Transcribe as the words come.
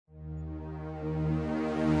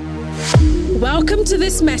Welcome to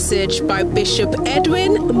this message by Bishop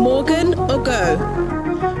Edwin Morgan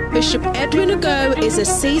Ogo. Bishop Edwin Ogo is a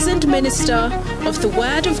seasoned minister of the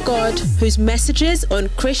Word of God whose messages on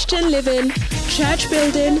Christian living, church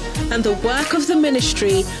building, and the work of the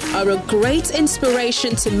ministry are a great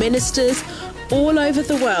inspiration to ministers all over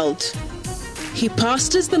the world. He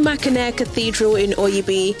pastors the Cathedral in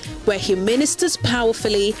Oyibi, where he ministers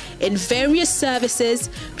powerfully in various services,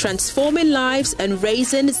 transforming lives and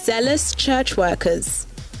raising zealous church workers.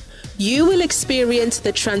 You will experience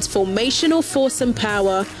the transformational force and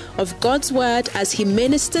power of God's Word as he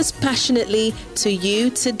ministers passionately to you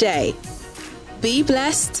today. Be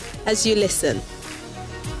blessed as you listen.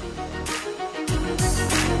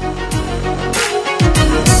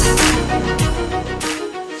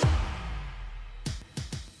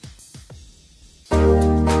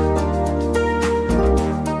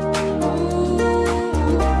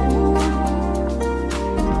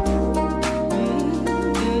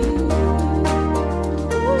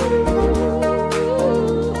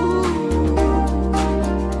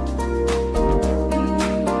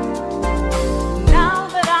 Now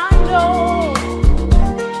that I know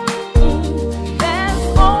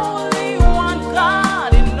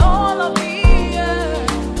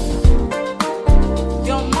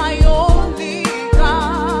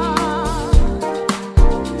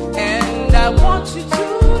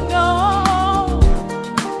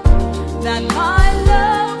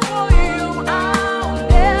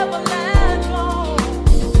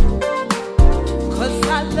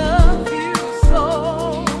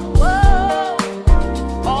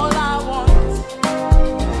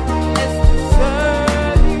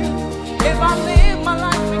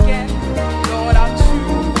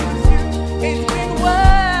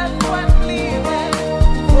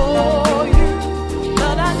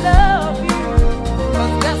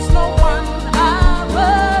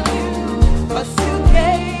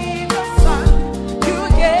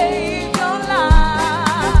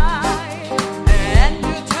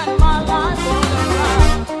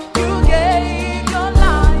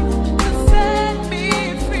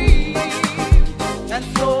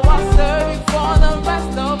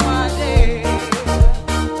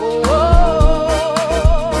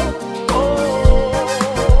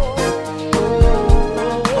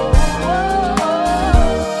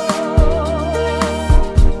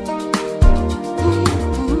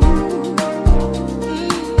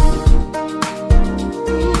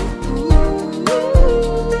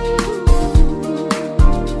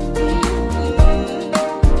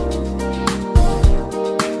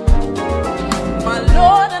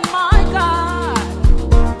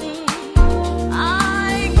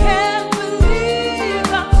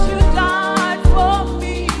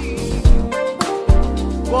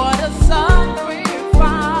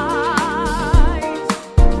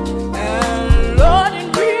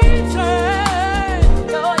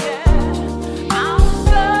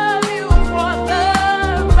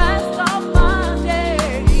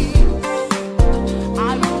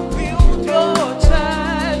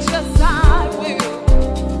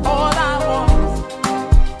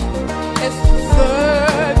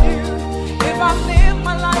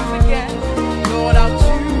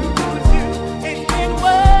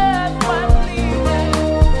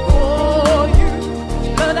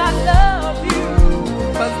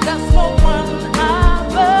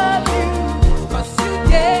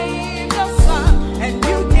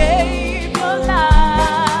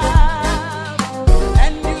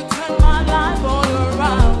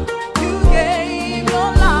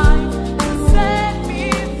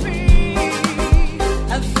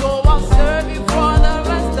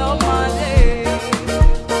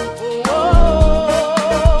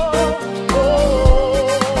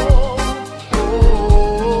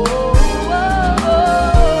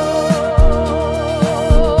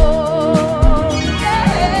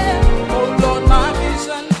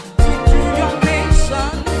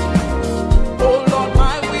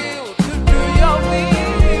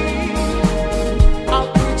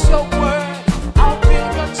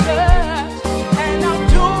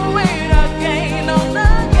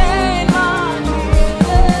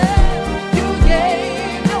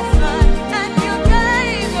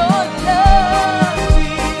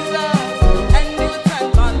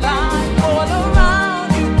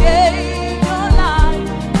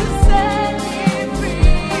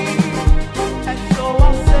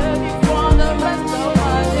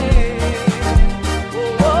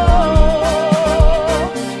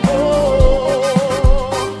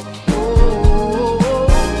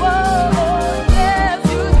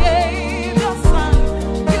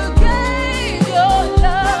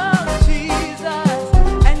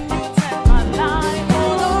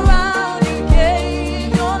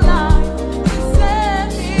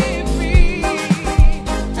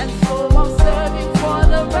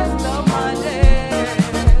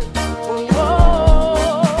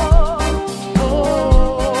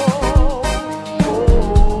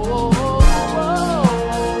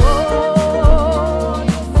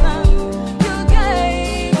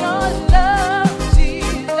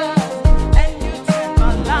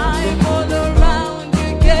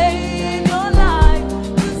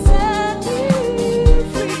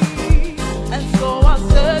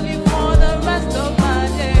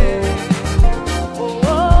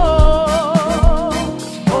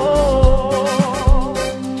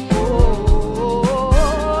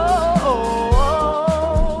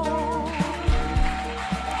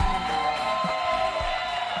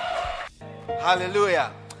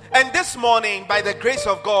Hallelujah. And this morning, by the grace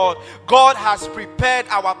of God, God has prepared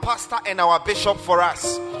our pastor and our bishop for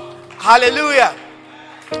us. Hallelujah.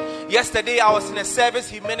 Yesterday I was in a service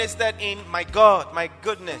he ministered in. My God, my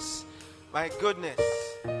goodness,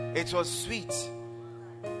 it was sweet.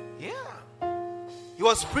 Yeah, he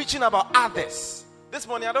was preaching about others. This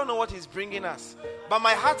morning I don't know what he's bringing us, but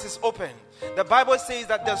my heart is open. The Bible says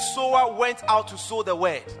that the sower went out to sow the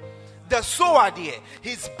word. The sower there,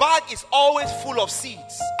 his bag is always full of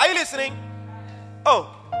seeds. Are you listening?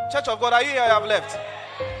 Oh, Church of God, are you here? I have left.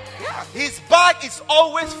 Yeah. His bag is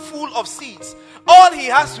always full of seeds. All he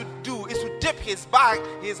has to do is to dip his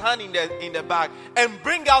hand in the bag and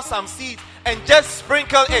bring out some seeds and just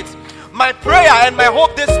sprinkle it. My prayer and my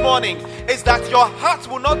hope this morning is that your heart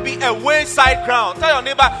will not be a wayside ground. Tell your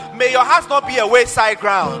neighbor, may your heart not be a wayside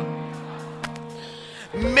ground.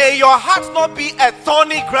 May your heart not be a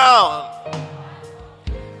thorny ground.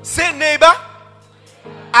 Say, neighbor,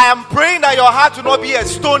 I am praying that your heart will not be a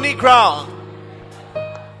stony ground.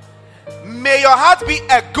 May your heart be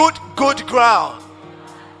a good ground.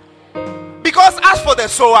 Because as for the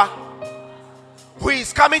sower, who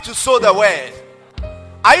is coming to sow the word,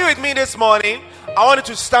 are you with me this morning? I want you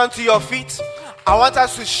to stand to your feet. I want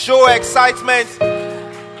us to show excitement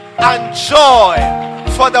and joy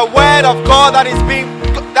for the word of God that is being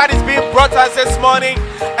brought us this morning.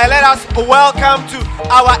 And let us welcome to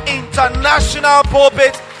our international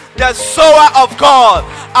pulpit, the sower of God,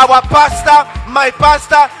 our pastor, my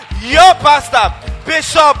pastor, your pastor,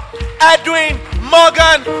 Bishop Edwin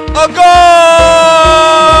Morgan Ogo.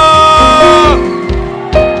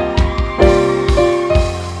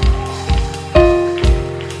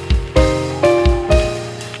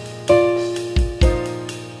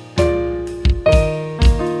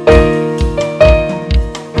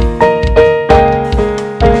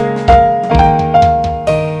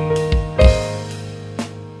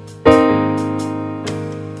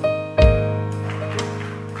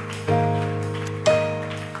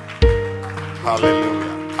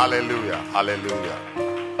 Hallelujah, hallelujah.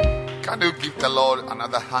 Can you give the Lord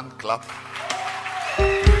another hand clap?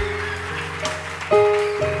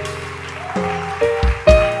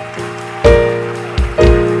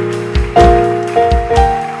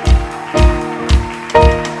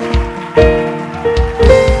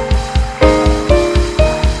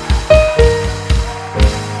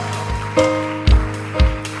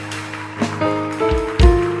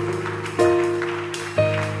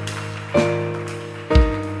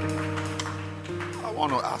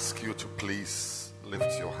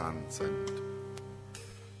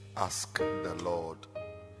 Ask the Lord.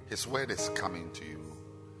 His word is coming to you.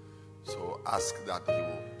 So ask that He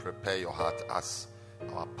will prepare your heart. As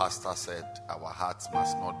our pastor said, our hearts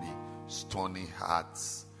must not be stony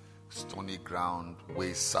hearts, stony ground,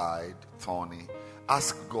 wayside, thorny.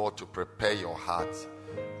 Ask God to prepare your heart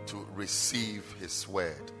to receive His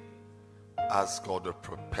word. Ask God to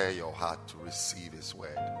prepare your heart to receive His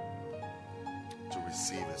word. To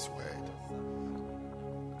receive His word.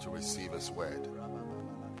 To receive His word.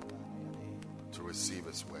 To receive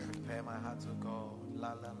His word.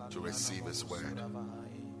 To receive His word.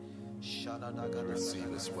 To receive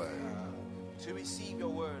His word. To receive your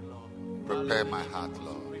word, Lord. Prepare my heart,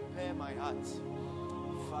 Lord. Prepare my heart.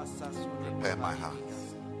 Prepare my heart.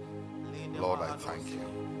 Lord, I thank you.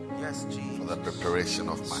 Yes, Jesus. For the preparation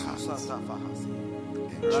of my heart.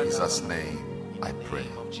 In Jesus' name I pray.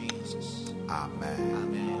 Amen.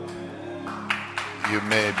 Amen. You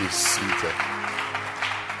may be seated.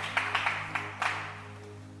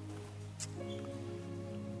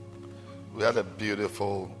 We had a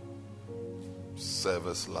beautiful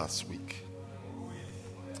service last week,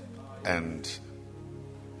 and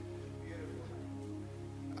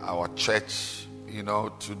our church,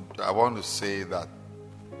 I want to say that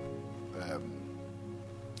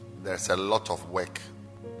there's a lot of work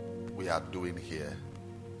we are doing here,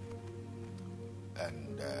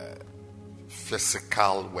 and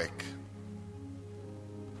physical work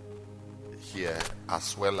here,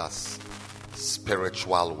 as well as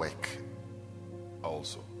spiritual work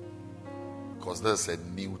also, because there's a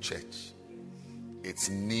new church. It's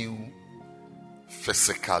new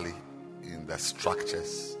physically in the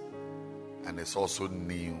structures, and it's also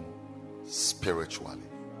new spiritually.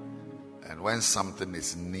 And when something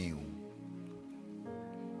is new,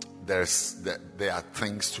 there are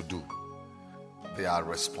things to do, there are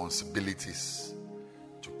responsibilities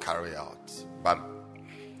to carry out. But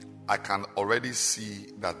I can already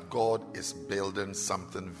see that God is building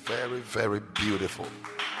something very, very beautiful.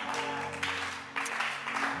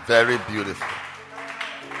 Very beautiful.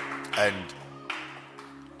 And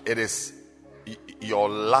it is your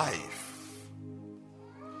life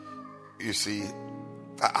you see,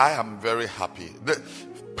 I am very happy.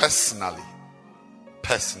 Personally,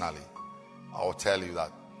 I will tell you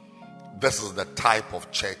that this is the type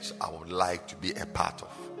of church I would like to be a part of.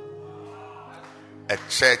 A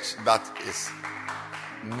church that is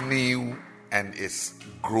new and is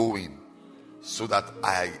growing, so that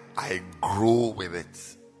I grow with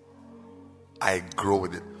it. I grow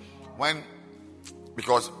with it.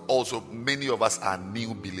 Because also many of us are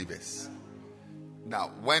new believers.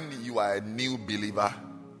 Now, when you are a new believer,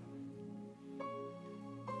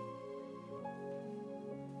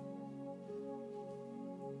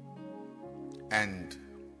 and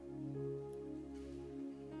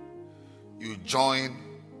you join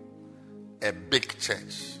a big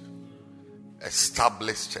church,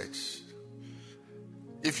 established church,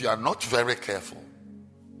 if you are not very careful,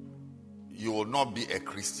 you will not be a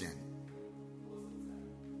Christian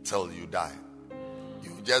till you die.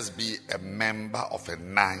 You will just be a member of a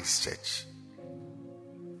nice church.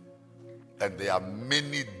 And there are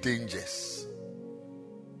many dangers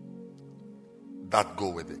that go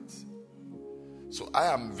with it. So I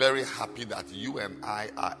am very happy that you and I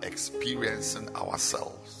are experiencing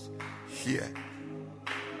ourselves here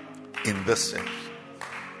in this church.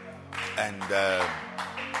 And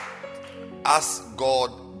as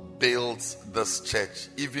God builds this church,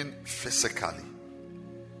 even physically,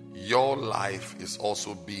 your life is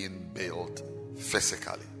also being built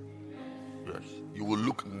physically. Yes. You will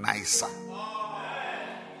look nicer.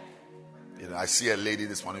 You know, I see a lady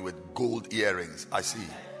this morning with gold earrings. I see,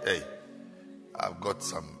 hey, I've got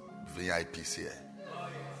some VIPs here.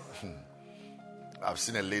 I've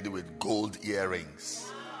seen a lady with gold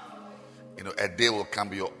earrings. You know, a day will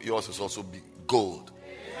come, yours will also be gold.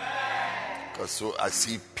 Because so I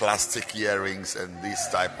see plastic earrings and this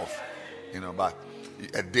type of, but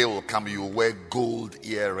a day will come, you wear gold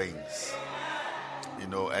earrings.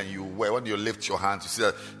 And you wear, when you lift your hands, you see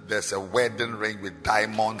that there's a wedding ring with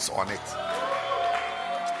diamonds on it.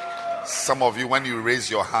 Some of you, when you raise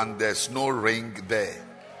your hand, there's no ring there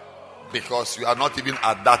because you are not even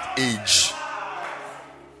at that age.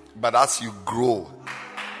 But as you grow,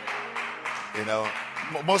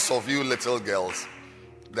 most of you little girls,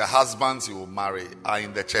 the husbands you will marry are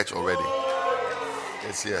in the church already.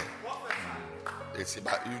 It's here. It's here,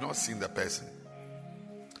 but you've not seen the person.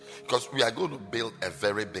 Because we are going to build a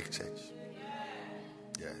very big church.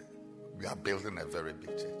 Yeah, we are building a very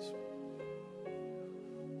big church.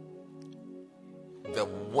 The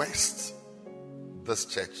worst this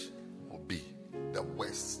church will be, the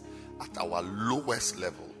worst, at our lowest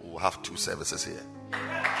level, we'll have 2 services here.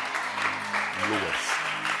 Lowest.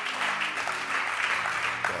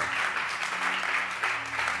 Yeah.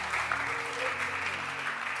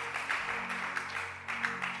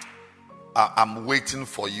 I'm waiting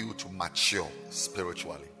for you to mature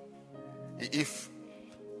spiritually. If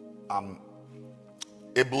I'm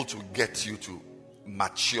able to get you to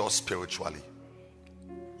mature spiritually,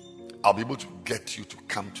 I'll be able to get you to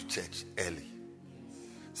come to church early.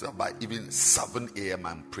 So by even 7 a.m.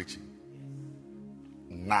 I'm preaching.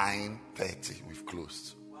 9:30 we've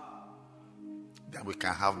closed. Then we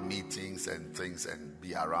can have meetings and things and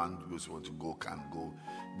be around. Those who want to go can go.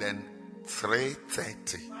 Then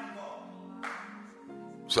 3:30.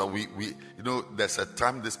 So we there's a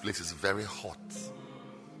time this place is very hot.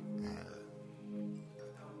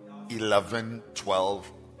 11,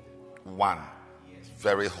 12, 1.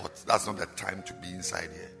 Very hot. That's not the time to be inside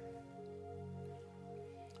here.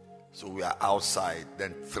 So we are outside.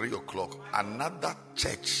 Then 3 o'clock, another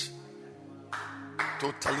church,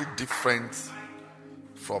 totally different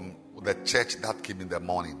from the church that came in the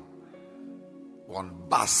morning. When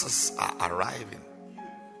buses are arriving,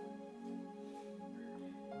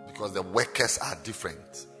 because the workers are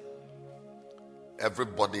different.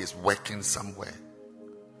 Everybody is working somewhere,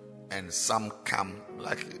 and some come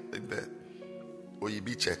like in the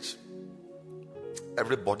OEB church.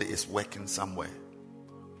 Everybody is working somewhere.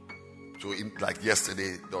 So like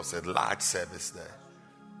yesterday, there was a large service there.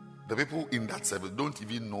 The people in that service don't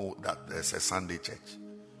even know that there's a Sunday church.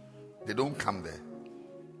 They don't come there.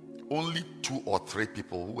 Only 2 or 3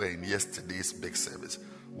 people who were in yesterday's big service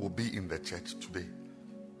will be in the church today.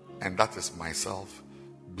 And that is myself,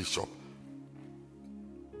 Bishop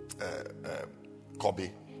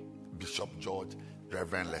Kobe, Bishop George,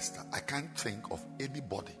 Reverend Lester. I can't think of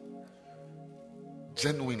anybody.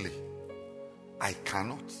 Genuinely, I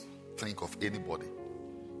cannot think of anybody.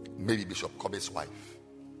 Maybe Bishop Kobe's wife.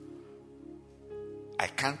 I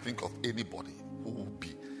can't think of anybody who will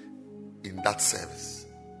be in that service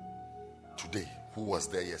today, who was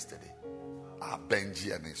there yesterday.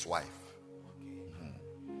 Benji and his wife.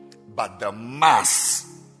 But the mass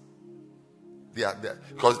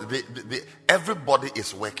Because everybody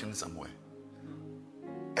is working somewhere.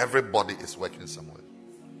 Everybody is working somewhere.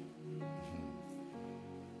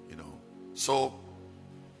 So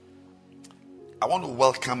I want to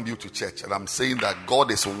welcome you to church, and I'm saying that God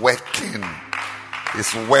is working.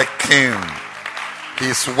 He's working.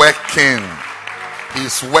 He's working.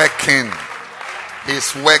 He's working.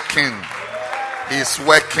 He's working. He's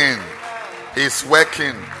working. He's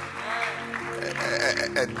working.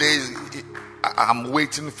 I'm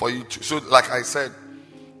waiting for you to. So, like I said,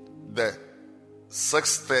 the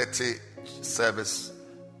 6:30 service,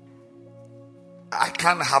 I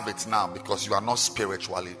can't have it now because you are not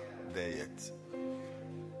spiritually there yet.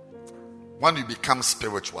 When you become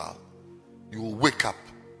spiritual, you will wake up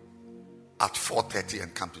at 4:30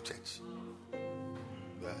 and come to church.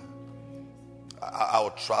 Yeah. I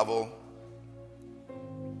will travel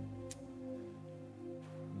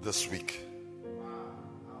this week,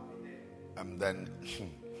 and then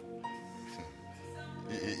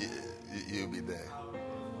you'll be there.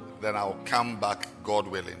 Then I'll come back, God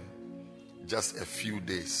willing, just a few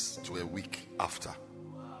days to a week after.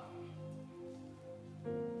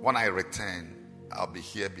 When I return, I'll be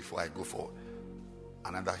here before I go for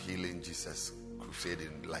another Healing Jesus crusade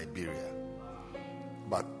in Liberia.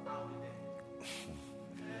 But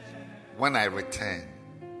when I return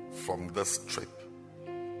from this trip,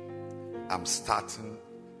 I'm starting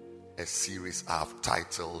a series I've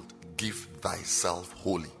titled Give Thyself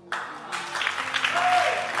Wholly.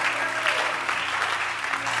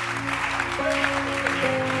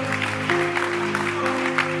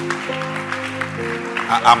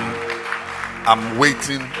 I'm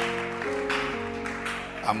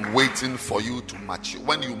waiting for you to mature.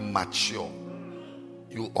 When you mature,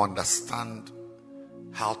 you understand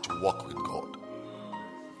how to walk with God.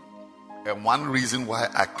 And one reason why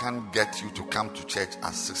I can't get you to come to church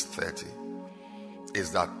at 6:30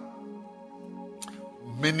 is that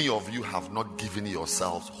many of you have not given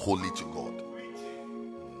yourselves wholly to God.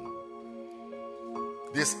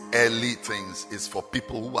 These early things is for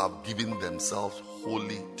people who have given themselves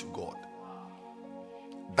wholly to God.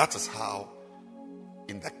 That is how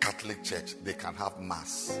in the Catholic Church they can have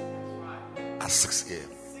Mass at 6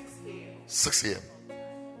 a.m. 6 a.m.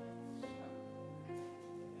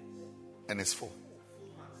 And it's full.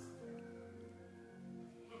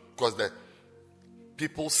 Because the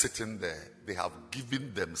people sitting there, they have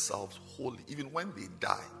given themselves wholly. Even when they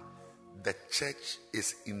die, the church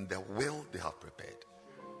is in the will they have prepared.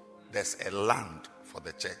 There's a land for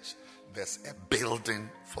the church. There's a building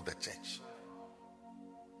for the church.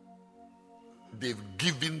 They've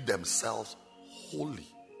given themselves wholly.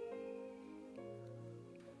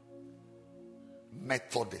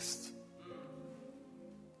 Methodist.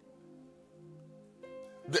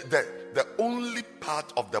 The only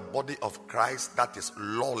part of the body of Christ that is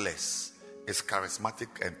lawless is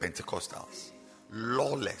charismatic and Pentecostals.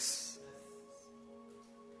 Lawless.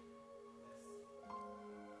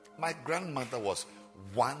 My grandmother was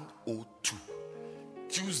 102.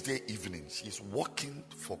 Tuesday evening, she's walking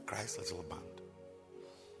for Christ's Little Band.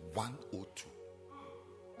 102.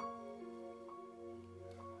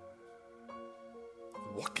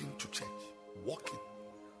 Walking to church. Walking.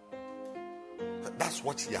 That's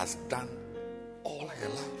what she has done all her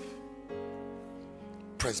life.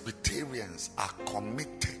 Presbyterians are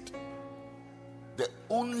committed. The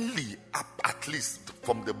only, at least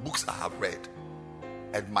from the books I have read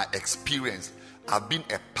and my experience, I've been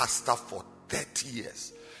a pastor for 30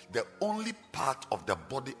 years. The only part of the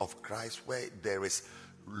body of Christ where there is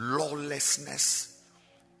lawlessness,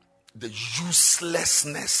 the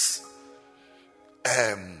uselessness,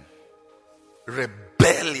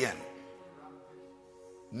 rebellion,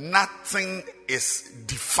 nothing is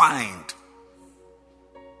defined.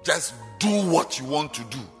 Just do what you want to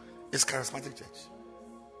do. It's charismatic church.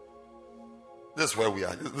 This is where we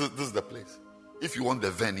are. This is the place. If you want the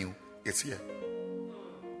venue, it's here.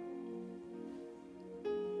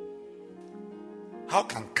 How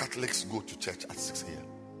can Catholics go to church at 6 a.m.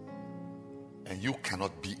 and you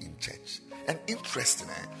cannot be in church? And interesting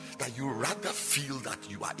that you rather feel that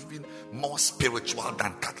you are even more spiritual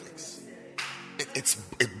than Catholics.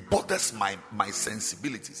 It bothers my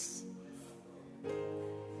sensibilities.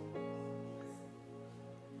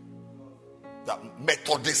 That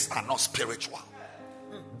Methodists are not spiritual.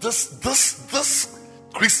 This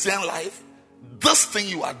Christian life, this thing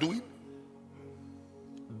you are doing,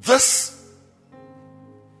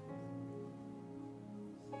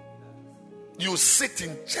 you sit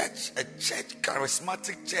in church, a church,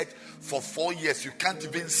 charismatic church for 4 years. You can't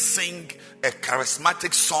even sing a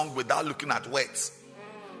charismatic song without looking at words.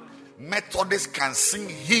 Methodists can sing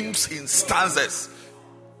hymns in stanzas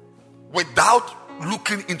without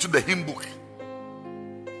looking into the hymn book.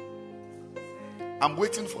 I'm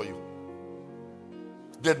waiting for you.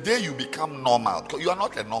 The day you become normal, you are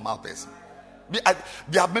not a normal person.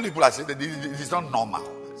 There are many people that say that it is not normal.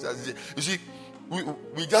 You see,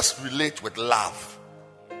 we just relate with love.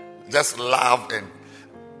 Just love and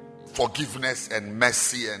forgiveness and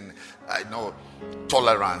mercy and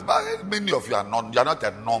tolerance. But many of you are not. You are not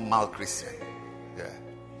a normal Christian. Yeah.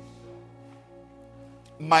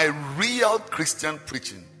 My real Christian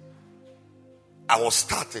preaching, I will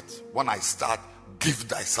start it when I start Give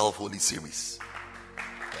Thyself Holy series.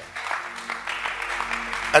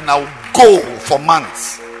 And I'll go for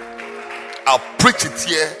months. I'll preach it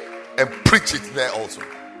here and preach it there also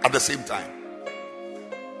at the same time.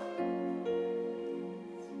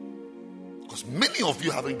 Because many of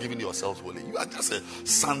you haven't given yourselves holy. You are just a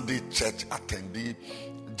Sunday church attendee.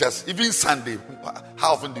 Just even Sunday.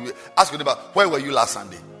 How often do you ask your neighbor, where were you last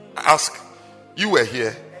Sunday? Ask. You were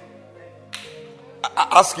here.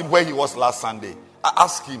 Ask him where he was last Sunday.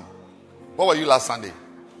 Ask him, where were you last Sunday?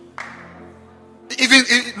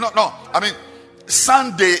 No. I mean,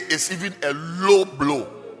 Sunday is even a low blow.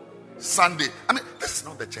 Sunday. I mean, this is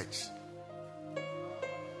not the church.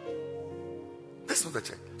 This is not the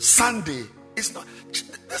church. Sunday is not.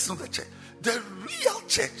 That's not the church. The real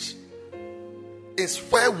church is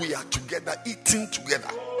where we are together, eating together.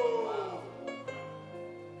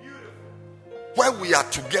 Where we are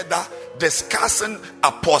together discussing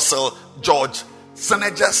Apostle George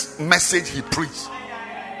Seneja's message he preached.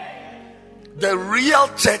 The real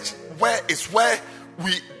church is where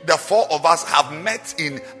we, the four of us, have met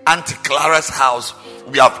in Auntie Clara's house.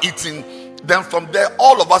 We have eaten. Then from there,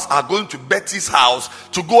 all of us are going to Betty's house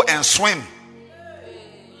to go and swim.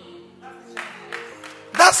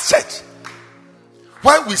 That's church.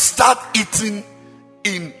 Where we start eating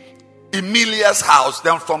in Emilia's house,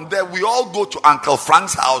 then from there we all go to Uncle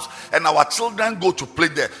Frank's house, and our children go to play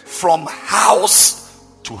there. From house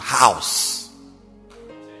to house.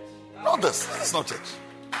 No, this is not church.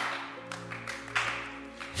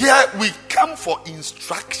 Here we come for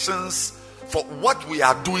instructions for what we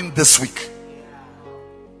are doing this week.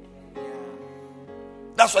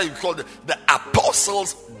 That's why you call it the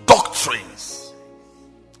apostles' doctrines.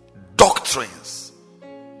 Doctrines.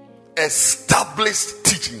 Established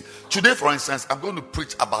teaching. Today, for instance, I'm going to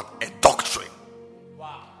preach about a doctrine.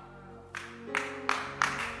 Wow.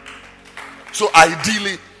 So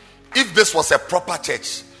ideally, if this was a proper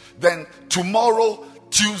church, then tomorrow,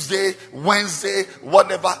 Tuesday, Wednesday,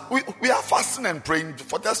 whatever, we are fasting and praying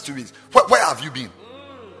for just 2 weeks. Where have you been?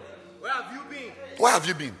 Where have you been? Where have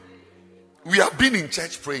you been? We have been in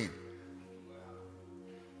church praying.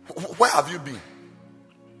 Where have you been?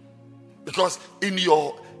 Because in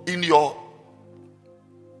your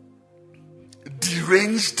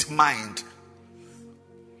deranged mind,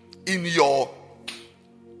 in your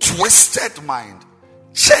twisted mind,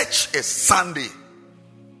 church is Sunday.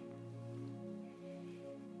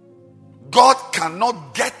 God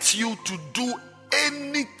cannot get you to do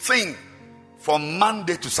anything from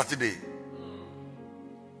Monday to Saturday.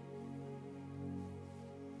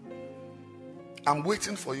 I'm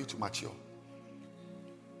waiting for you to mature.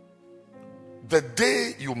 The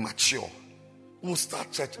day you mature, we'll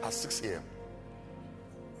start church at 6 a.m.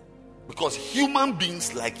 Because human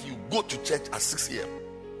beings like you go to church at 6 a.m.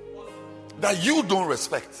 that you don't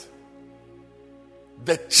respect.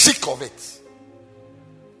 The cheek of it.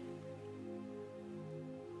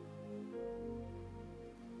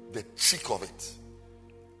 The cheek of it.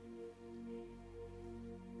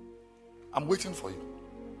 I'm waiting for you.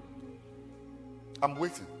 I'm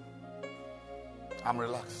waiting. I'm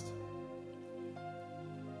relaxed.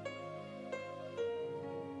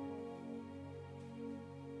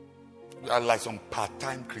 We are like some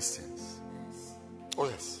part-time Christians. Oh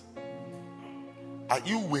yes. Are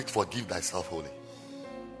you wait for Give Thyself Holy?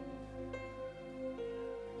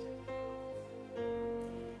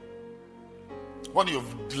 When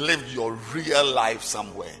you've lived your real life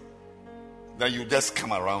somewhere, then you just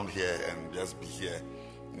come around here and just be here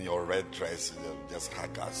in your red dress, just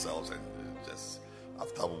hug ourselves, and just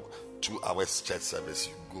after 2 hours church service,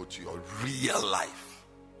 you go to your real life.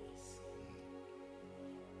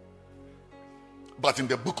 But in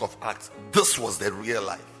the book of Acts, this was the real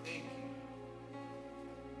life.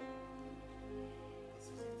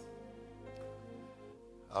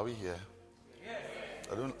 Are we here?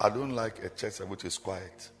 I don't like a church which is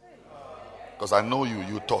quiet. Because I know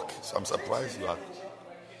you talk. So I'm surprised you are.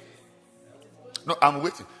 No, I'm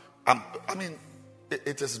waiting.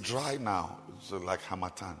 It is dry now. So like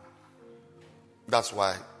Hamatan. That's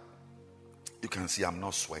why You can see I'm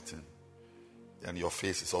not sweating. And your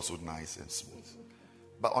face is also nice and smooth.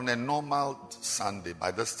 But on a normal Sunday,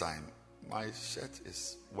 by this time, my shirt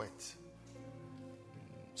is wet.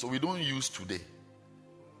 So we don't use today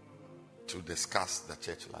to discuss the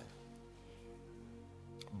church life.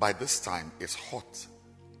 By this time, it's hot,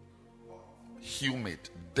 humid,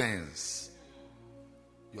 dense.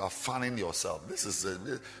 You are fanning yourself.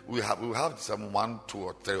 We have some 1, 2,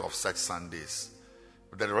 or 3 of such Sundays.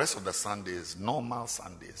 But the rest of the Sundays, normal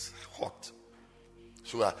Sundays, hot.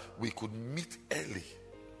 So we could meet early.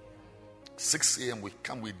 6 a.m. we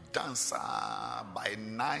come, we dance. By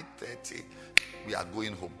 9:30, we are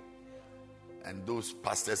going home. And those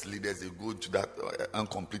pastors, leaders, they go to that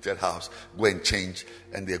uncompleted house, go and change,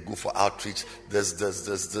 and they go for outreach. This.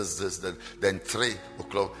 Then 3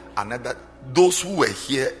 o'clock, another. Those who were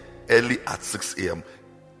here early at 6 a.m.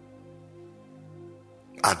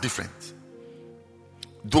 are different.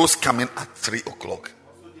 Those coming at 3 o'clock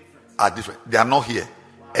are different. They are not here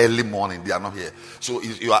early morning. They are not here. So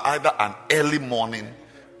you are either an early morning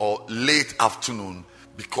or late afternoon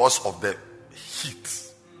because of the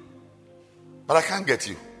heat. But I can't get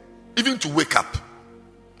you. Even to wake up,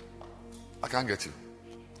 I can't get you.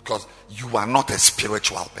 Because you are not a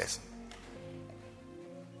spiritual person.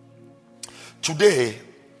 Today,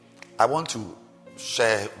 I want to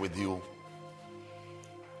share with you.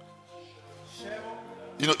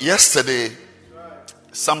 You know, yesterday,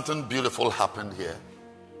 something beautiful happened here.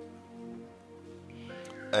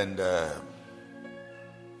 And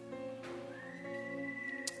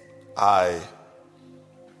I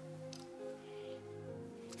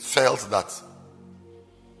felt that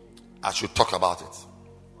I should talk about it.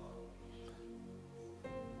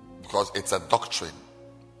 Because it's a doctrine.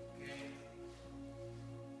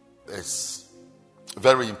 It's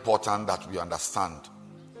very important that we understand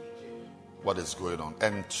what is going on.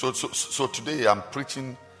 And so today I'm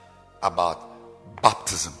preaching about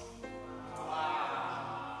baptism.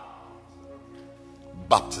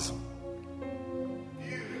 Baptism.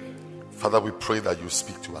 Father, we pray that you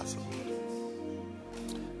speak to us.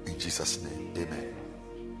 In Jesus' name, amen.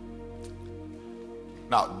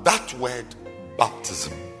 Now, that word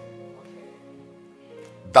baptism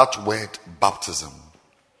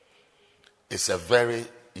is a very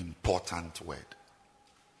important word.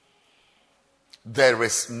 There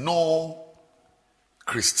is no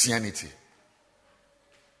Christianity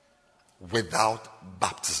without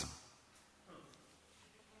baptism.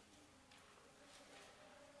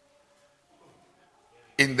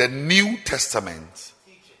 In the New Testament,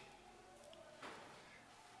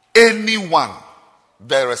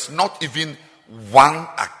 there is not even one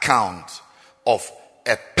account of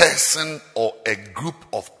a person or a group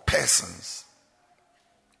of persons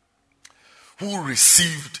who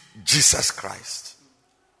received Jesus Christ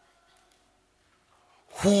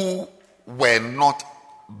who were not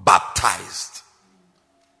baptized.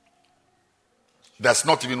 There's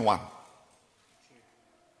not even one.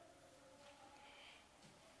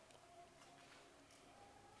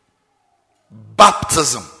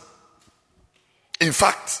 Baptism. In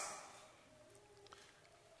fact,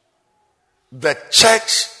 the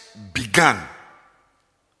church began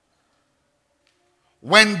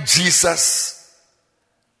when Jesus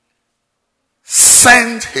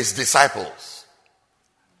sent his disciples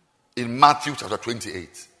in Matthew chapter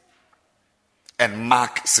 28 and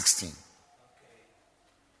Mark 16.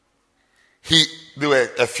 There were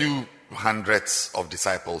a few hundreds of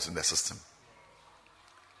disciples in the system.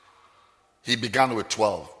 He began with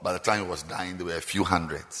 12. By the time he was dying, there were a few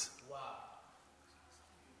hundreds. Wow.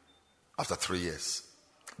 After 3 years.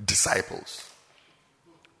 Disciples.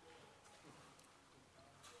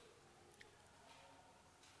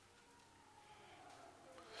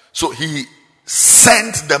 So he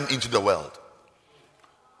sent them into the world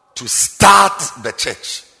to start the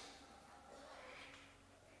church.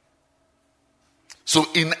 So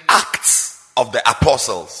in Acts of the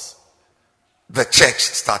Apostles, the church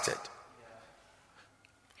started.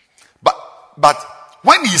 But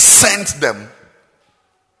when he sent them,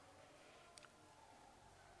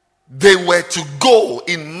 they were to go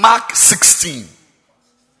in Mark 16,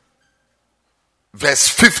 verse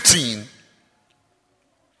 15.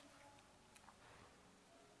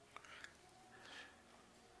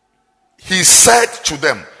 He said to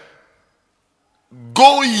them,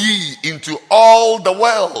 "Go ye into all the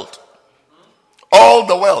world." All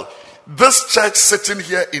the world. This church sitting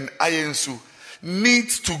here in AYENSU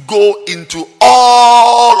needs to go into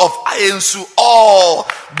all of AYENSU.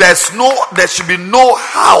 There should be no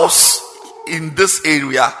house in this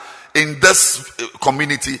area, in this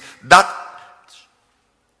community, that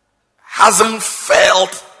hasn't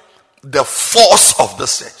felt the force of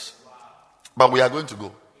this church. But we are going to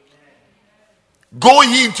go. Go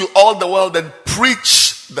ye into all the world and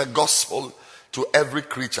preach the gospel to every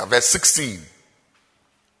creature. Verse 16.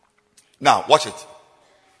 Now, watch it.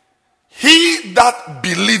 He that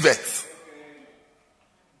believeth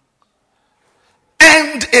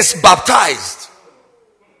and is baptized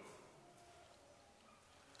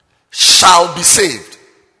shall be saved.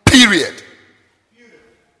 Period.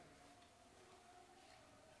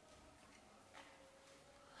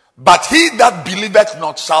 But he that believeth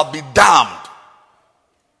not shall be damned,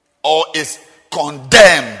 or is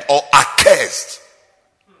condemned or accursed.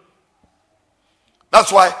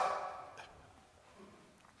 That's why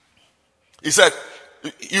he said,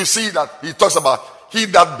 you see that he talks about he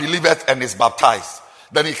that believeth and is baptized.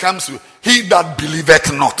 Then he comes to he that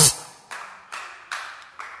believeth not.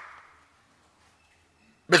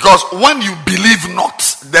 Because when you believe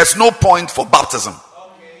not, there's no point for baptism.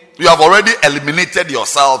 You have already eliminated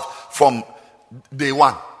yourself from day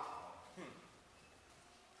one.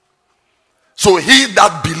 So he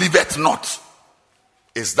that believeth not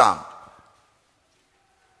is damned.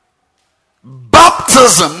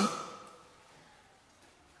 Baptism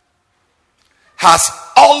has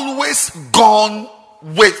always gone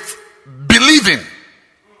with believing.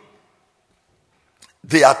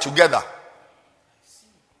 They are together.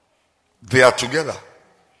 They are together.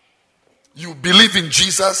 You believe in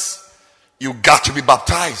Jesus, you got to be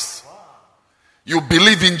baptized. You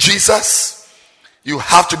believe in Jesus, you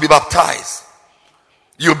have to be baptized.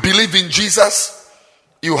 You believe in Jesus,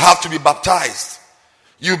 you have to be baptized.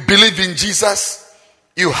 You believe in Jesus,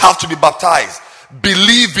 you have to be baptized.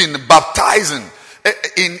 Believing, baptizing.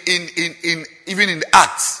 Even in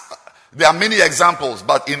Acts, there are many examples,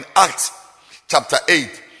 but in Acts chapter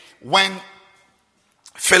 8, when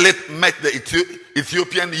Philip met the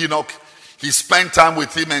Ethiopian eunuch, he spent time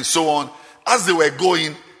with him and so on. As they were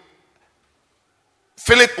going,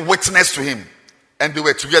 Philip witnessed to him and they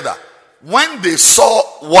were together. When they saw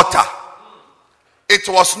water, it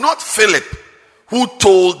was not Philip who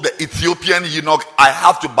told the Ethiopian eunuch, I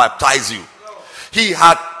have to baptize you. He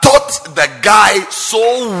had taught the guy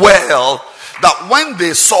so well that when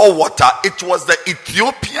they saw water, it was the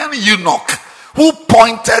Ethiopian eunuch who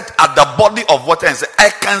pointed at the body of water and said, I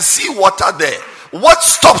can see water there. What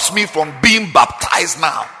stops me from being baptized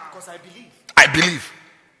now? Because I believe. I believe.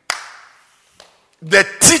 The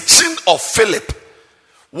teaching of Philip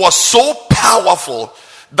was so powerful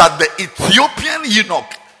that the Ethiopian eunuch,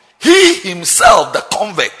 he himself, the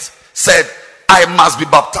convert, said, I must be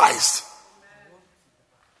baptized.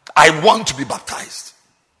 I want to be baptized.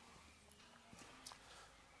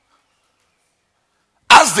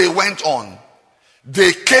 As they went on,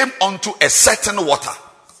 they came onto a certain water.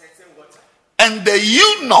 And the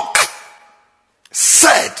eunuch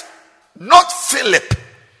said, not Philip.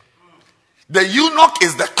 The eunuch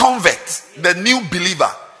is the convert, the new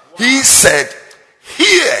believer. He said,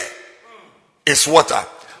 here is water.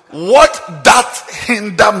 What doth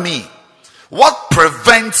hinder me? What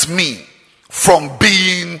prevents me from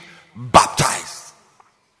being baptized?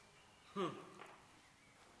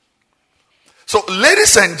 So,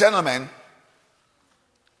 ladies and gentlemen,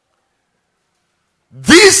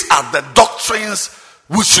 these are the doctrines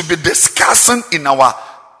we should be discussing in our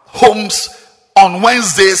homes on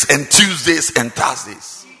Wednesdays and Tuesdays and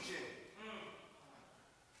Thursdays.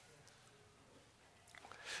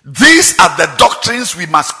 These are the doctrines we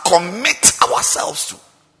must commit ourselves to.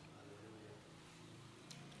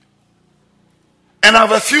 And I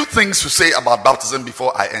have a few things to say about baptism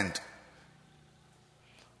before I end.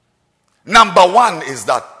 Number one is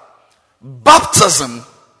that baptism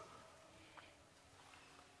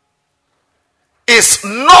is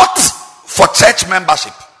not for church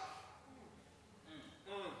membership.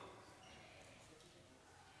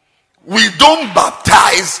 We don't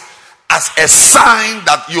baptize as a sign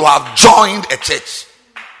that you have joined a church.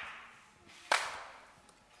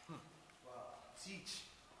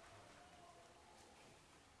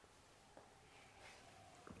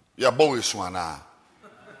 How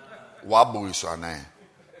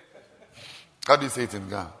do you say it in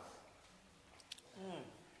Ghana?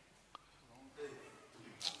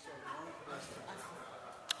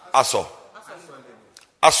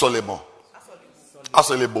 Asolebo.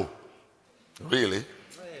 Really?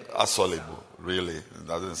 Asolebo. Really? It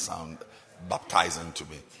doesn't sound baptizing to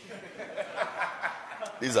me.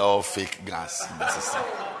 These are all fake gas in the system.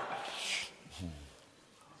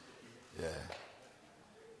 Yeah.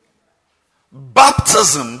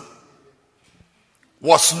 Baptism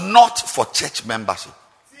was not for church membership.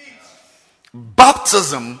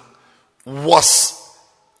 Baptism was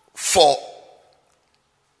for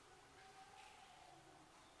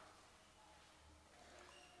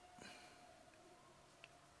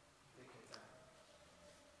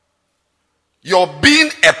You're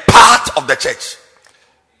being a part of the church.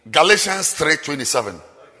 Galatians 3:27.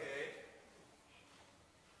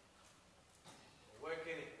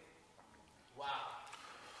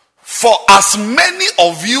 For as many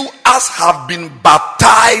of you as have been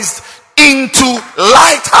baptized into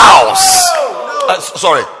Lighthouse.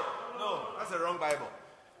 Sorry. No, that's the wrong Bible.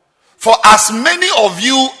 For as many of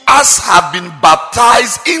you as have been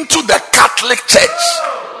baptized into the Catholic Church.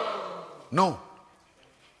 No.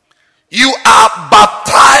 You are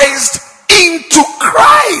baptized into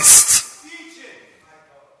Christ.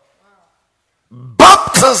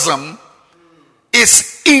 Baptism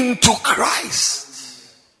is into Christ.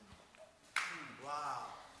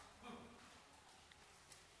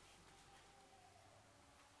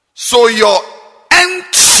 So your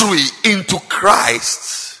entry into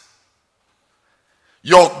Christ,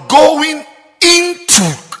 your going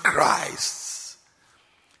into Christ,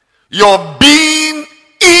 your being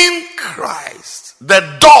in Christ, the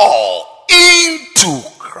door into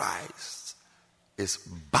Christ is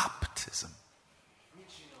baptism.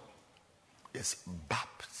 It's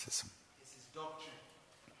baptism.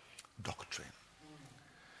 Doctrine.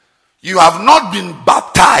 You have not been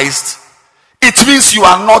baptized. It means you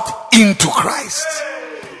are not into Christ.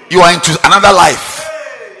 You are into another life.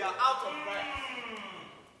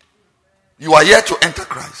 You are yet to enter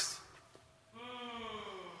Christ.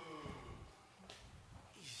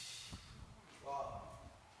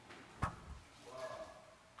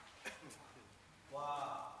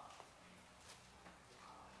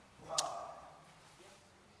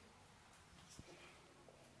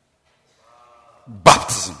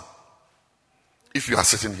 Baptism. If you are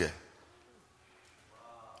sitting here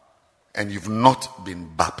and you've not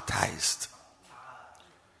been baptized,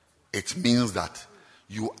 it means that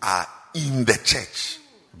you are in the church,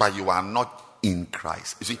 but you are not in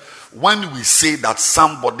Christ. You see, when we say that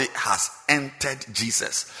somebody has entered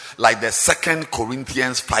Jesus, like the 2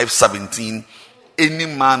 Corinthians 5:17, any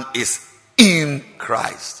man is in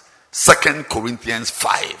Christ. 2 Corinthians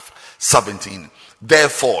 5:17.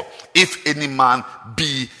 Therefore, if any man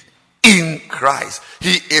be in Christ,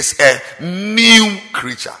 he is a new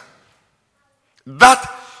creature. That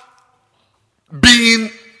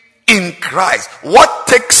being in Christ, what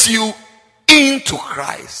takes you into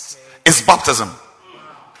Christ is baptism.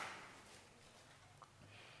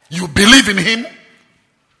 You believe in him,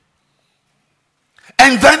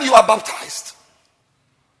 and then you are baptized.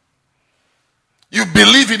 You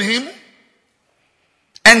believe in him,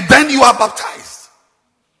 and then you are baptized.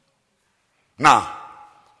 Now,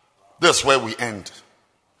 this is where we end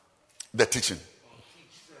the teaching.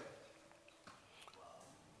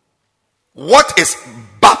 What is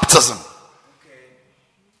baptism?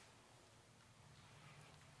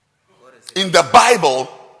 In the Bible,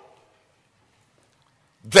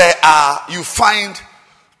 you find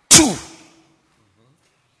two.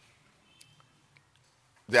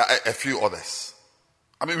 There are a few others.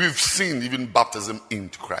 I mean, we've seen even baptism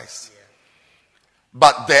into Christ.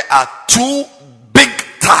 But there are two big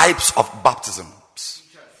types of baptisms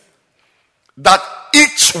that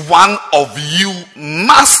each one of you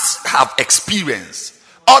must have experienced.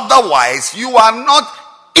 Otherwise, you are not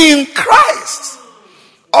in Christ.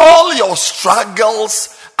 All your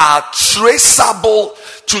struggles are traceable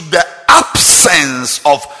to the absence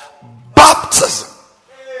of baptism.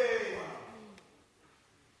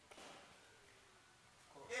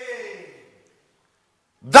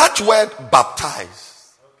 That word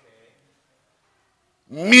baptize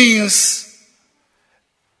means,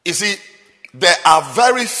 you see, there are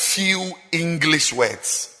very few English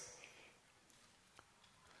words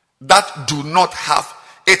that do not have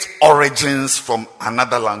its origins from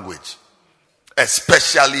another language,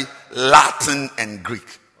 especially Latin and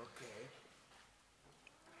Greek.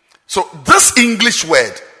 So this English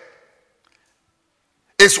word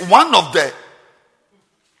is one of the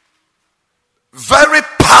very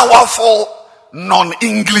powerful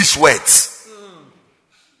non-English words.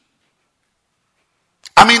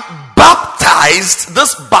 I mean, baptized,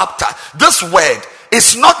 this word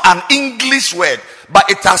is not an English word, but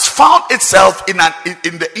it has found itself in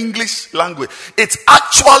the English language. It's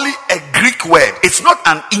actually a Greek word. It's not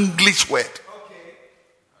an English word.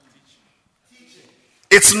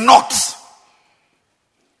 It's not.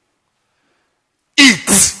 Eat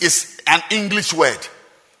is an English word.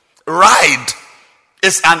 Ride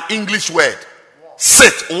is an English word.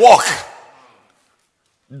 Sit, walk,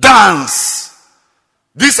 dance.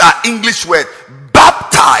 These are English words.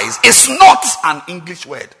 Baptize is not an English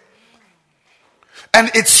word.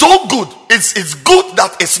 And it's so good. It's good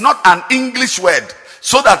that it's not an English word.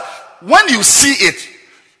 So that when you see it,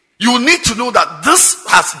 You need to know that this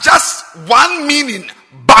has just one meaning.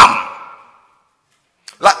 Bam.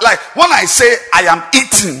 Like when I say I am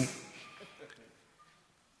eating,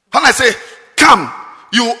 when I say come,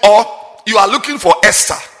 you are looking for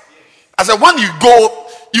Esther. I said when you go,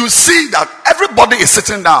 you see that everybody is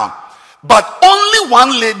sitting down, but only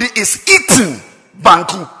one lady is eating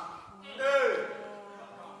banku.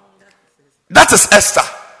 That is Esther.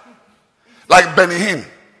 Like Benny Hinn.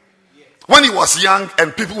 When he was young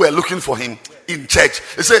and people were looking for him in church,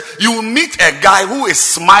 they say you will meet a guy who is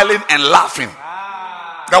smiling and laughing.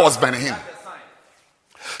 That was Benny Hinn.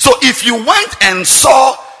 So if you went and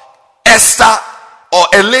saw Esther or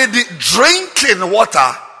a lady drinking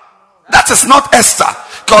water, that is not Esther.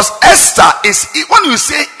 Because Esther is, when you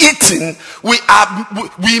say eating,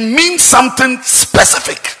 we mean something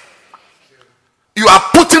specific. You are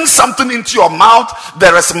putting something into your mouth.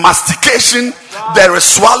 There is mastication, there is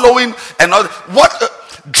swallowing, and all.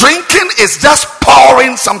 Drinking is just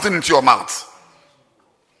pouring something into your mouth.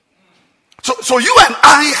 So you and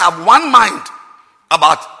I have one mind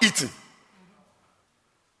about eating.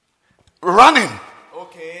 Running.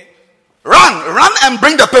 Okay. Run and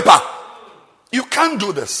bring the paper. You can't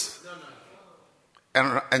do this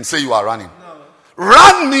and say you are running.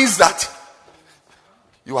 Run means that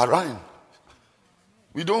you are running.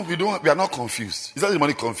 We are not confused. Is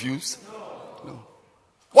anybody confused? No.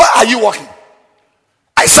 Why are you walking?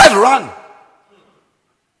 I said run.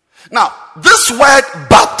 Now, this word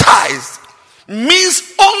baptized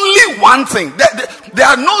means only one thing. There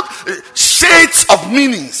are no shades of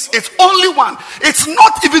meanings. It's only one. It's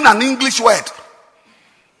not even an English word.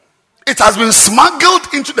 It has been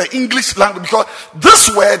smuggled into the English language because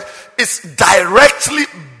this word is directly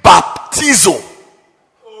baptizo.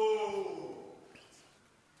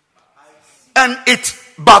 And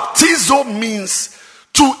baptizo means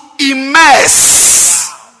to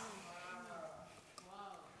immerse.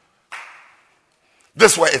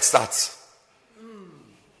 This is where it starts.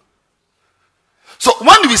 So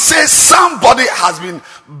when we say somebody has been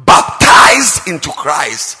baptized into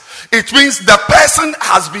Christ, it means the person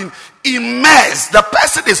has been immersed. The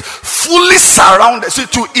person is fully surrounded. So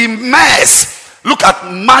to immerse, look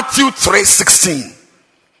at Matthew 3:16.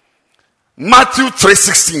 Matthew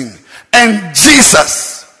 3:16. And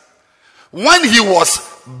Jesus, when he was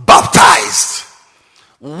baptized,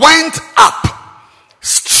 went up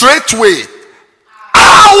straightway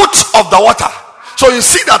out of the water. So you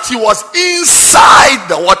see that he was inside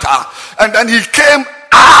the water and then he came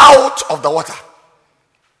out of the water.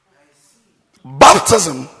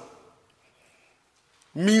 Baptism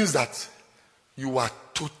means that you are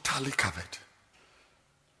totally covered.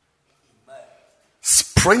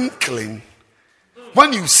 Sprinkling,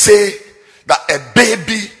 when you say that a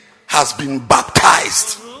baby has been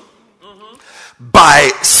baptized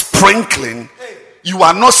by sprinkling, you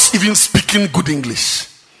are not even speaking good English.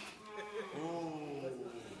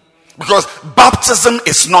 Because baptism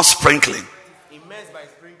is not sprinkling. Immersed by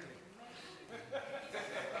sprinkling.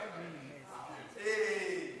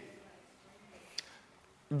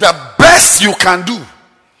 The best you can do,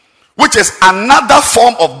 which is another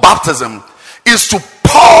form of baptism, is to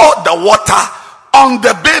pour the water on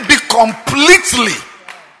the baby completely.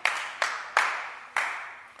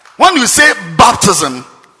 When you say baptism,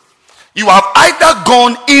 you have either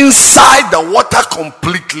gone inside the water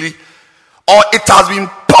completely or it has been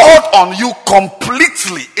poured on you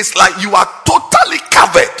completely. It's like you are totally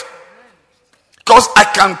covered. Because I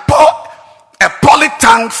can pour a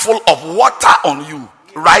polytank full of water on you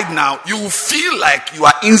right now. You will feel like you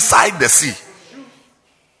are inside the sea.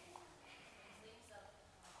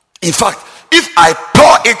 In fact, if I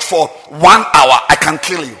pour it for 1 hour, I can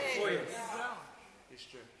kill you.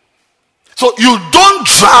 So you don't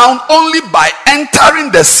drown only by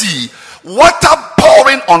entering the sea. Water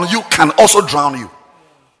pouring on you can also drown you.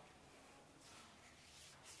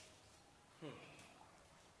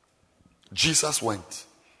 Jesus went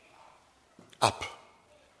up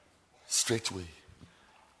straightway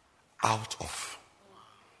out of.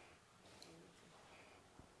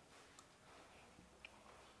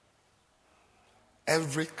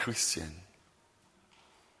 Every Christian,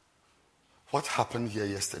 what happened here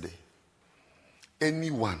yesterday?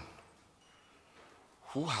 Anyone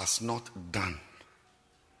who has not done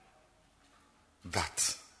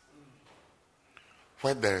that,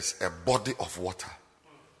 where there is a body of water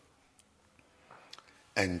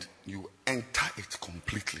and you enter it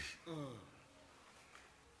completely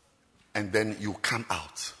and then you come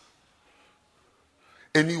out.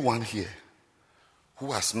 Anyone here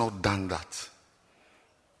who has not done that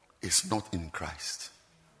is not in Christ.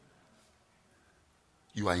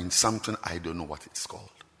 You are in something I don't know what it's called.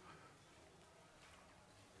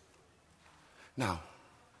 Now,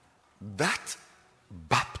 that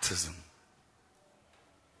baptism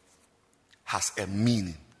has a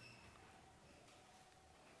meaning.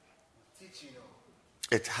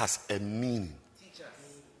 It has a meaning.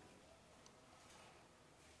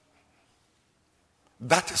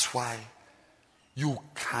 That is why you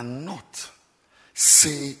cannot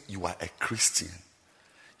say you are a Christian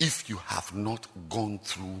if you have not gone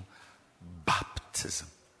through baptism.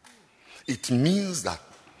 It means that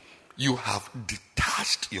you have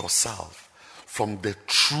detached yourself from the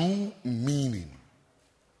true meaning.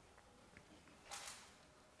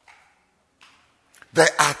 There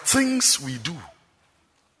are things we do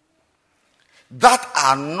that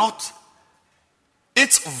are not,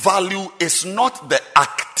 its value is not the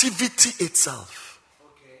activity itself.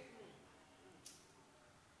 Okay.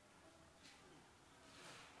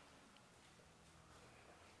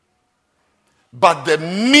 But the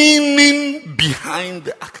meaning behind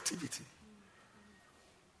the activity.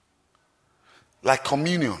 Like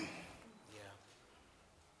communion.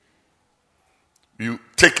 Yeah. You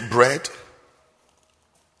take bread.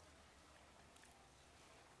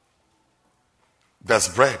 There's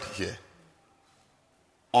bread here.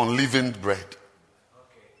 Unleavened bread. Okay.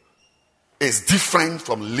 It's different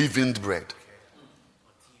from leavened bread. Okay.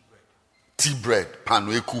 Tea bread.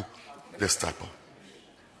 Panueku. This type of.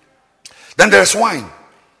 Then there's wine.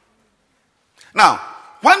 Now,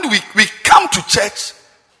 when we come to church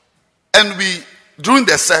and during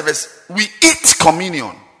the service, we eat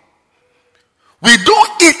communion. We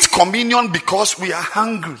don't eat communion because we are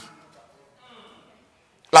hungry.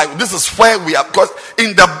 Like this is where we are, because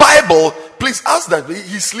in the Bible, please ask that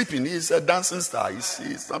he's sleeping. He's a dancing star.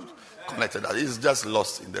 He's not connected. He's just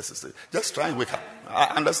lost in the system. Just try and wake up. I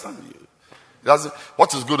understand you.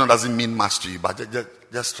 What is going on doesn't mean much to you, but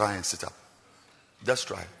just try and sit up. Just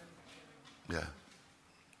try. Yeah.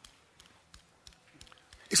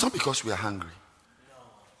 It's not because we are hungry.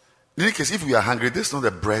 In any case, if we are hungry, this is not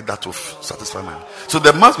the bread that will satisfy man. So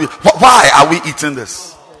there must be. Why are we eating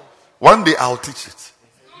this? One day I'll teach it.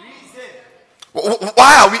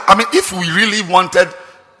 Why are we? I mean, if we really wanted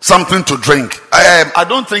something to drink, I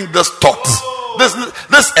don't think this thought. This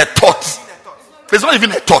a thought. It's not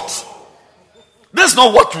even a thought. This is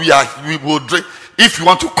not what we will drink. If you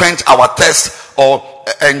want to quench our thirst or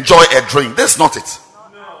enjoy a drink, that's not it.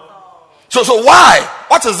 So why?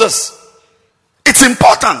 What is this? It's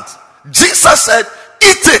important. Jesus said,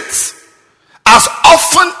 eat it. As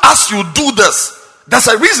often as you do this, there's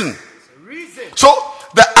a reason. So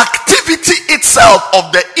the activity itself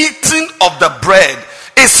of the eating of the bread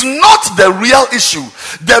is not the real issue.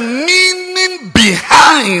 The meaning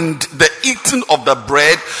behind the eating of the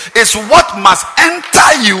bread is what must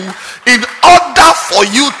enter you in order for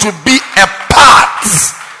you to be a part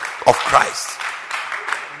of Christ.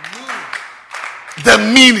 The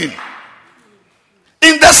meaning.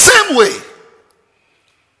 In the same way,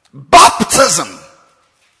 baptism.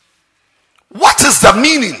 What is the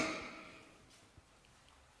meaning?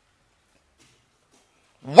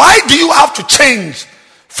 Why do you have to change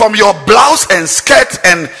from your blouse and skirt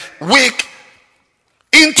and wig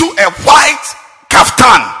into a white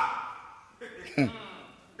kaftan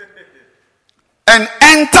and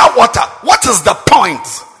enter water? What is the point?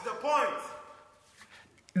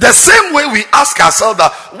 The same way we ask ourselves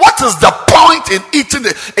that, what is the point in eating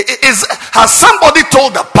has somebody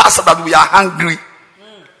told the pastor that we are hungry?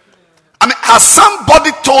 I mean, has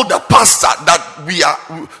somebody told the pastor that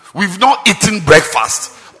we've not eaten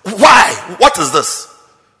breakfast? Why? What is this?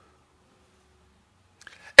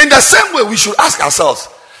 In the same way, we should ask ourselves,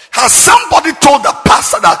 has somebody told the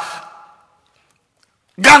pastor that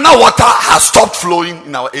Ghana water has stopped flowing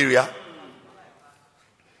in our area?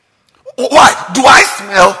 Why? Do I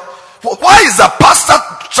smell? Why is the pastor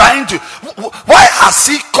trying to? Why has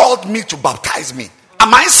he called me to baptize me?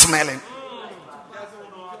 Am I smelling?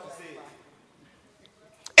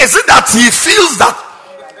 Is it that he feels that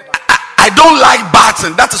I don't like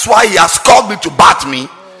bathing? That is why he has called me to bath me.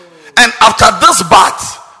 And after this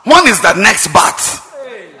bath, when is the next bath?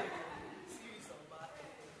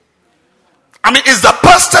 I mean, is the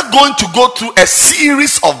pastor going to go through a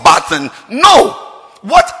series of bathing? No.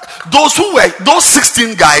 What those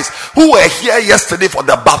 16 guys who were here yesterday for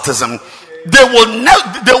the baptism, they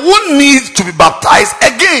won't need to be baptized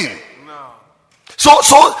again. No.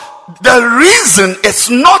 So the reason is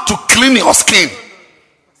not to clean your skin.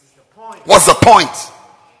 What's the point?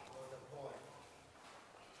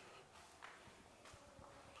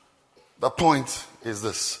 The point is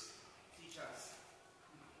this.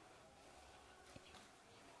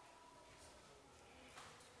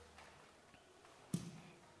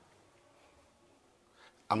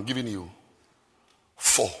 I'm giving you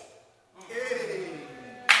 4.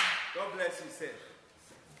 God bless you, sir.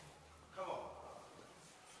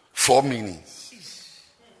 4 meanings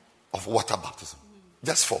of water baptism.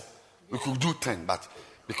 Just 4. We could do 10, but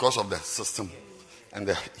because of the system and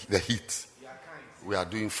the heat, we are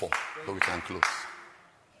doing 4, so we can close.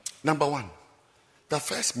 Number 1, the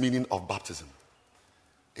first meaning of baptism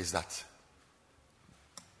is that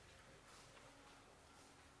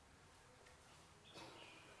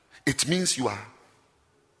it means you are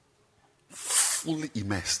fully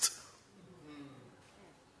immersed.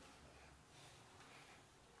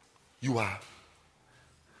 You are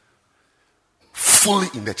fully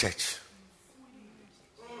in the church.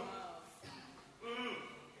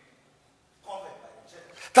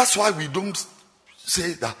 That's why we don't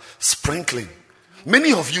say that sprinkling.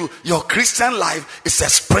 Many of you, your Christian life is a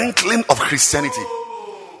sprinkling of Christianity.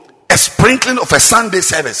 A sprinkling of a Sunday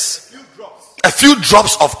service. A few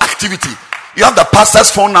drops of activity. You have the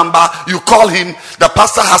pastor's phone number, you call him, the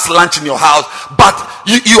pastor has lunch in your house, but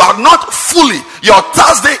you are not fully. Your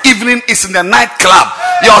Thursday evening is in the nightclub.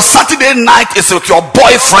 Your Saturday night is with your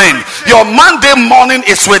boyfriend. Your Monday morning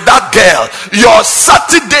is with that girl. Your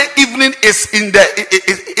Saturday evening is in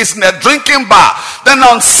the drinking bar. Then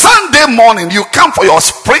on Sunday morning, you come for your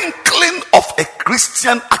sprinkling of a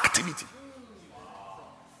Christian activity.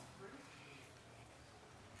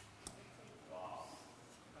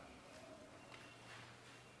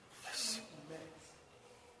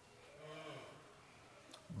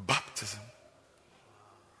 Baptism.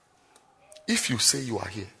 If you say you are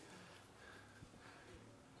here,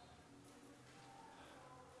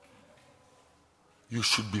 you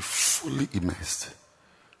should be fully immersed.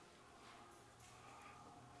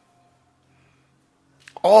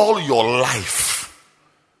 All your life.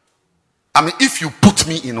 I mean, if you put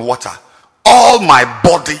me in water, all my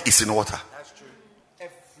body is in water. That's true.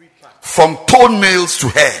 Every part. From toenails to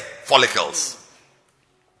hair follicles.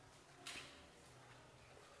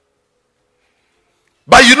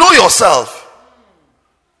 But you know yourself.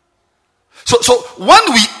 So when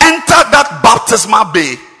we enter that baptismal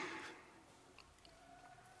bay,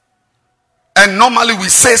 and normally we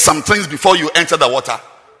say some things before you enter the water,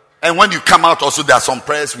 and when you come out also there are some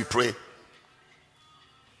prayers we pray.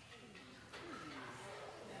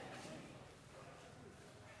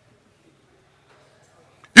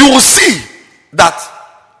 You will see that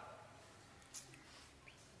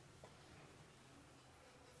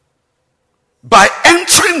by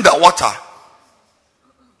entering the water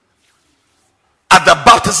at the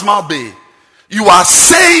baptismal bay, you are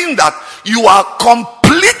saying that you are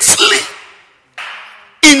completely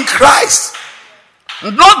in Christ.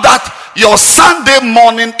 Not that your Sunday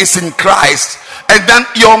morning is in Christ and then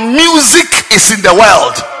your music is in the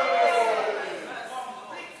world.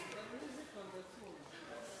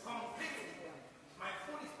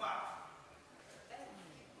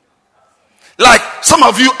 Like some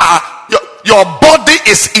of you are, your body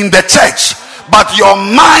is in the church, but your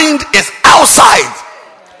mind is outside.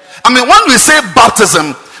 I mean, when we say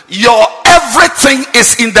baptism, your everything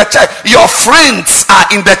is in the church. Your friends are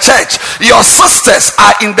in the church. Your sisters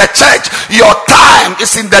are in the church. Your time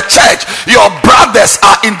is in the church. Your brothers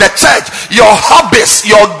are in the church. Your hobbies,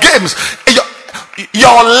 your games,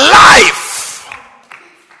 your life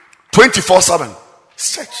 24/7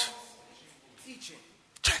 is church.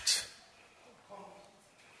 Church.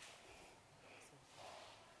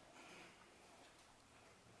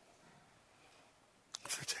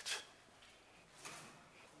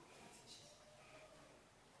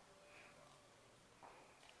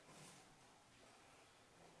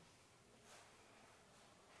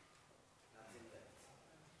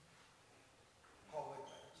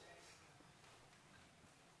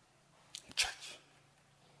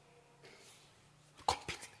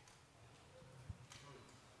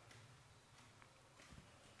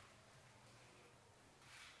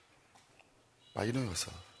 But you know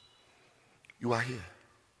yourself. You are here.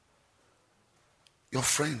 Your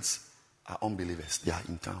friends are unbelievers. They are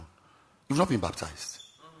in town. You've not been baptized.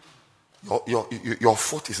 Your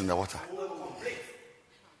foot is in the water.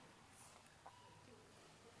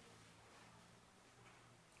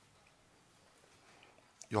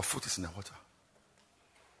 Your foot is in the water.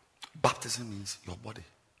 Baptism means your body.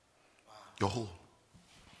 Your whole.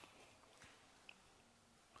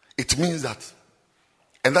 It means that,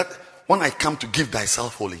 and that when I come to give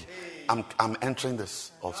thyself wholly, I'm entering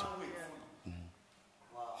this also.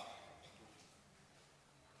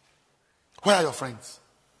 Where are your friends?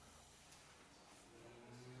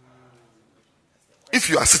 If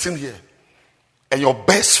you are sitting here and your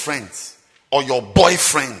best friend or your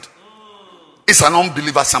boyfriend is an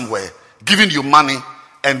unbeliever somewhere, giving you money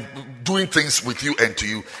and doing things with you and to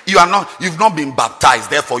you. You've not been baptized,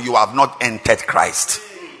 therefore you have not entered Christ.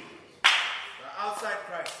 Outside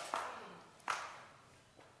Christ.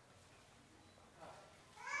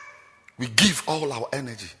 We give all our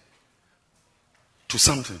energy to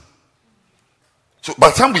something. So by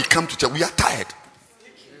the time we come to church, we are tired.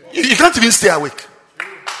 You can't even stay awake. You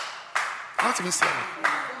can't even stay awake.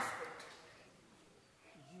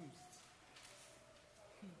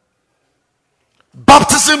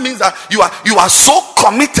 Baptism means that you are so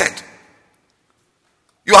committed.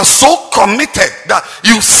 You are so committed that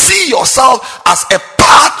you see yourself as a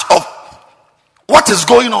part of what is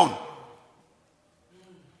going on.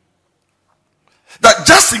 That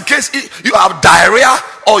just in case you have diarrhea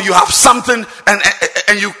or you have something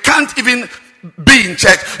and you can't even be in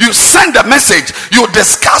church, you send a message, you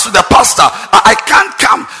discuss with the pastor, I can't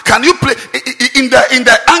come, can you play? In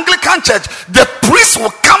the Anglican church, the priest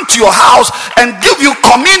will come to your house and give you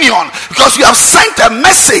communion because you have sent a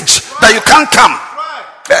message that you can't come.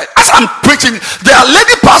 As I'm preaching, there are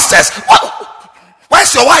lady pastors.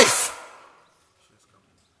 Where's your wife?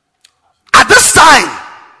 At this time,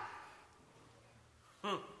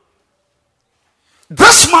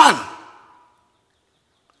 this man,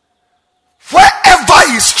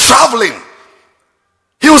 wherever he's traveling,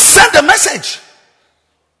 he will send a message.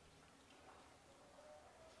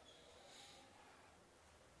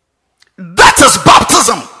 That is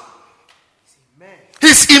baptism.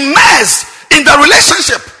 He's immersed in the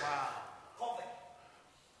relationship.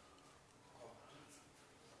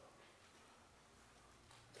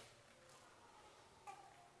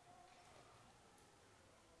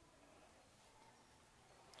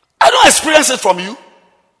 I don't experience it from you.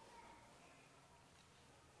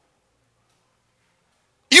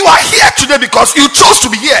 You are here today because you chose to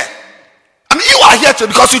be here. I mean, you are here today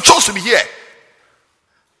because you chose to be here.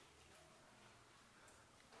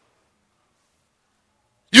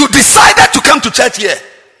 You decided to come to church here.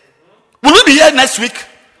 Will you be here next week?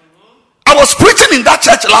 I was preaching in that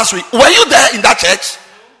church last week. Were you there in that church?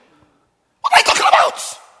 What are you talking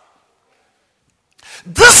about?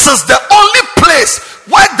 This is the only place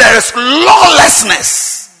where there is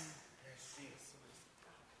lawlessness.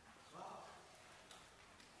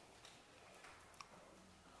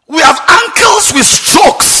 We have uncles with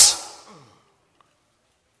strokes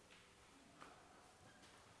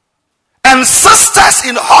and sisters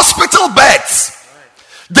in hospital beds.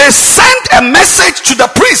 They send a message to the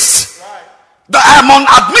priest that I am on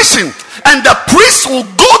admission, and the priest will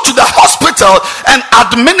go to the hospital and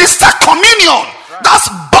administer communion. That's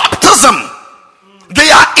baptism.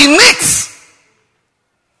 They are in it.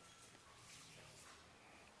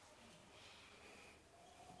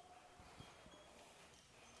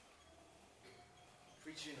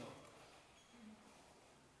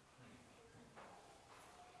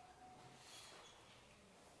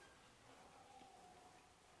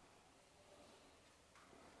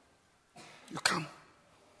 You come.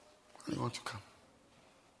 You want to come.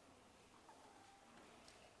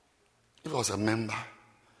 If I was a member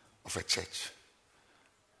of a church,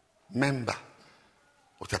 member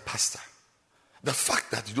of a pastor, the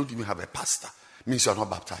fact that you don't even have a pastor means you are not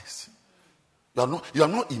baptized. You are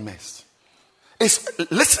not immersed.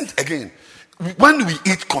 Listen again. When we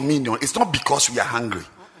eat communion, it's not because we are hungry.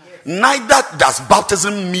 Neither does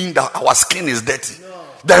baptism mean that our skin is dirty.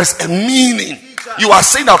 There is a meaning. You are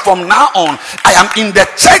saying that from now on, I am in the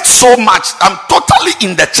church so much. I'm totally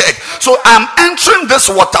in the church. So I'm entering this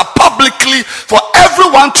water publicly for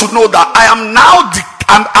everyone to know that I am now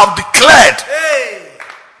I've declared.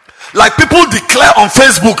 Like people declare on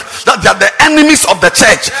Facebook that they are the enemies of the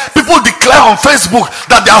church. People declare on Facebook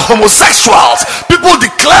that they are homosexuals. People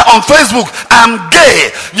declare on Facebook, I am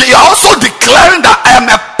gay. You are also declaring that I am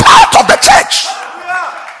a part of the church.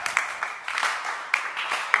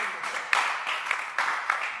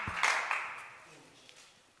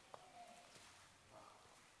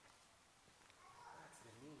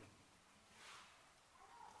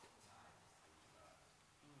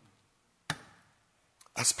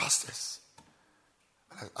 As pastors,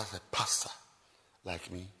 as a pastor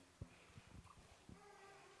like me,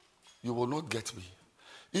 you will not get me.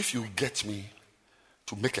 If you get me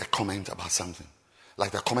to make a comment about something,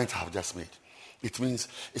 like the comment I have just made, it means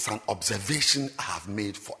it's an observation I have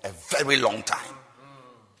made for a very long time.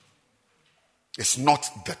 It's not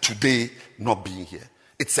the today not being here.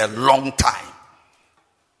 It's a long time.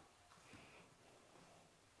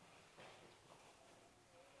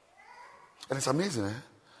 And it's amazing,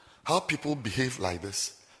 how people behave like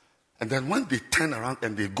this. And then when they turn around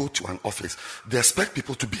and they go to an office, they expect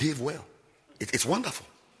people to behave well. It's wonderful.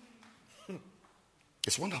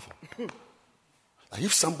 It's wonderful.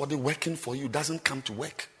 If somebody working for you doesn't come to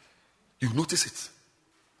work, you notice it.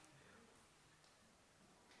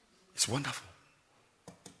 It's wonderful.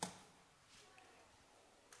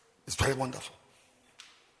 It's very wonderful.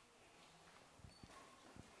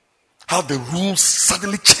 How the rules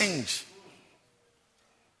suddenly change.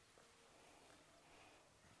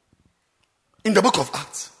 In the book of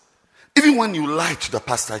Acts, even when you lie to the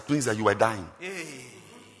pastor, it means that you are dying.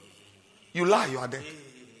 You lie, you are dead.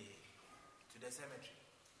 To the cemetery.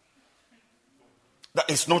 That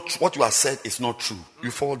is not what you have said is not true.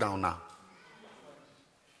 You fall down now.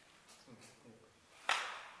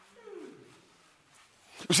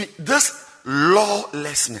 You see, this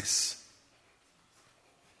lawlessness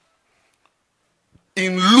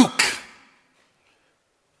in Luke,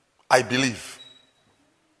 I believe,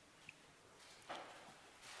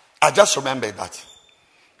 I just remember that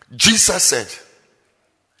Jesus said,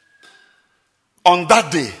 on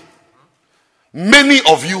that day, many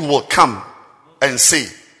of you will come and say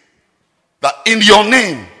that in your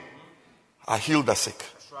name I healed the sick.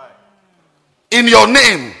 In your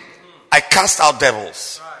name I cast out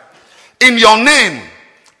devils. In your name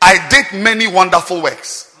I did many wonderful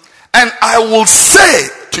works. And I will say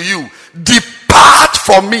to you, depart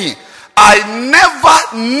from me. I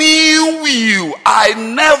never knew you. I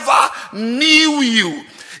never knew you.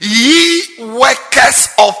 Ye workers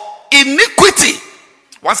of iniquity.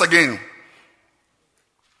 Once again,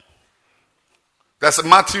 there's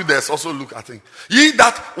Matthew, there's also Luke, I think. Ye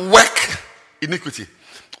that work iniquity.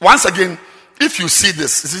 Once again, if you see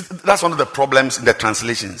this, that's one of the problems in the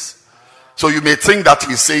translations. So you may think that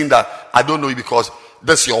he's saying that, I don't know you because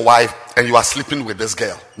this is your wife and you are sleeping with this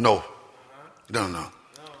girl. No. No.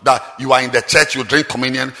 That you are in the church, you drink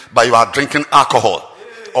communion, but you are drinking alcohol.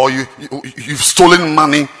 Or you've stolen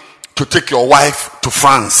money to take your wife to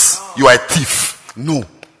France. You are a thief. No.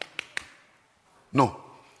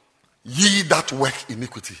 Ye that work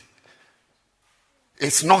iniquity.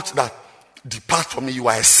 It's not that depart from me, you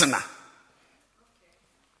are a sinner.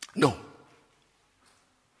 No.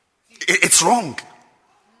 It's wrong.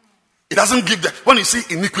 It doesn't give that. When you see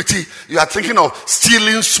iniquity, you are thinking of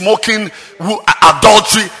stealing, smoking,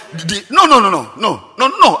 adultery.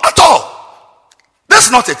 No, at all. That's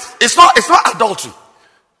not it. It's not adultery.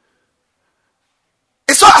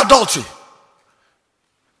 It's not adultery.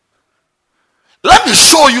 Let me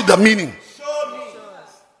show you the meaning.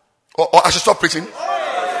 Or I should stop preaching.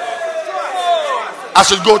 I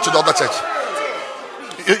should go to the other church.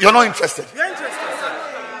 You're not interested. You're interested, sir.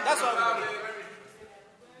 That's what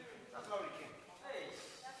we came.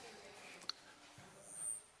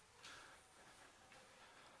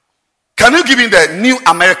 Can you give me the New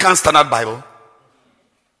American Standard Bible?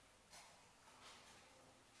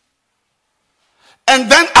 And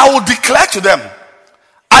then I will declare to them,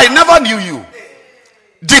 I never knew you.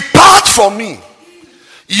 Depart from me,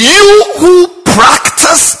 you who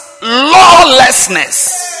practice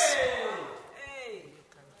lawlessness.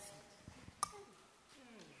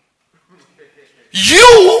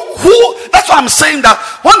 You who, that's why I'm saying that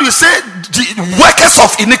when you say the workers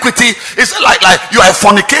of iniquity, it's like you are a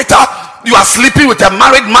fornicator, you are sleeping with a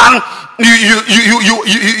married man, you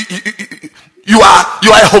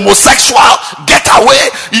are a homosexual, get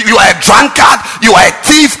away, you are a drunkard, you are a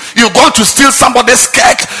thief, you're going to steal somebody's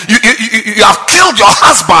cake, you have killed your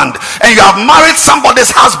husband and you have married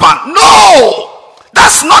somebody's husband. No,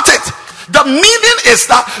 that's not it. The meaning is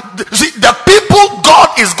that the people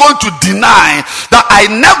God is going to deny that I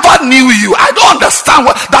never knew you. I don't understand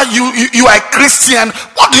that you are a Christian.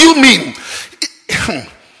 What do you mean?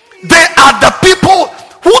 They are the people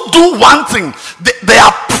who do one thing. Their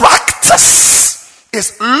practice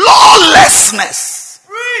is lawlessness.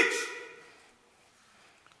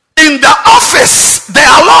 In the office, there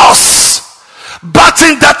are laws. But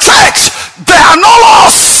in the church, there are no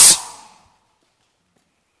laws.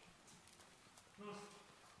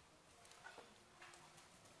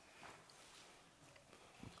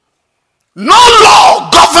 No law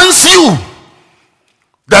governs you.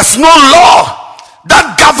 There's no law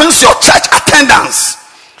that governs your church attendance.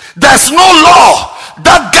 There's no law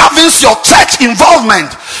that governs your church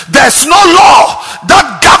involvement. There's no law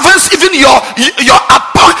that governs even your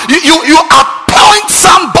you appoint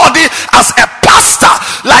somebody as a pastor,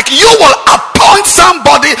 like you will appoint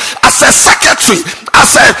somebody as a secretary,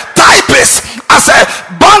 as a typist, as a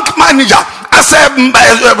bank manager, as a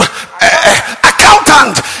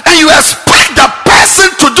accountant, and you expect the person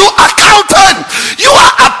to do accountant. You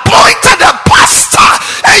are appointed a pastor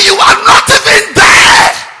and you are not even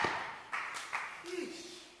there.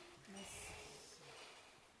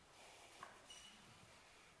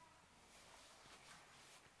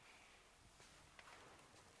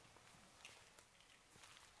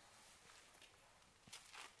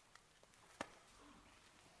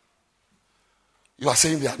 You are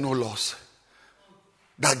saying there are no laws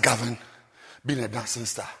that govern being a dancing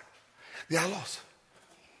star. There are laws.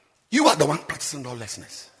 You are the one practicing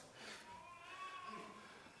lawlessness.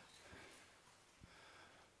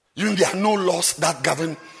 There are no laws that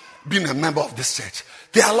govern being a member of this church.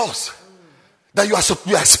 There are laws that you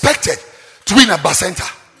are expected to be in a bacenta.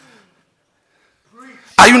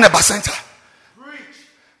 Are you in a bacenta?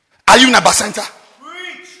 Are you in a bacenta?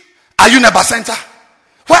 Are you in a bacenta?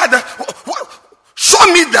 Show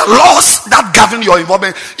me the laws that govern your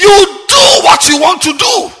involvement. You do what you want to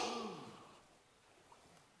do.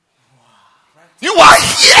 You are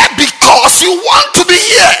here because you want to be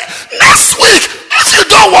here. Next week, if you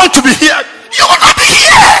don't want to be here, you will not be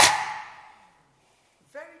here.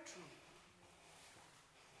 Very true.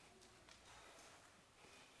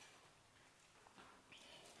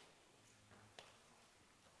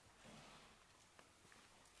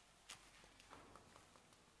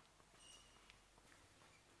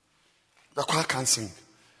 The choir can't sing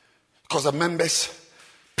because the members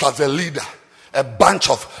plus the leader, a bunch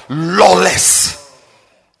of lawless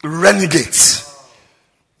renegades.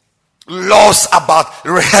 Laws about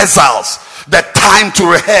rehearsals, the time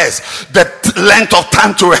to rehearse, the length of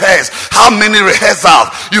time to rehearse, how many rehearsals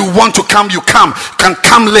you want to come, you come. You can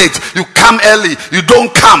come late, you come early, you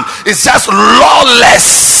don't come. It's just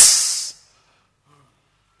lawless.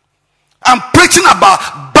 I'm preaching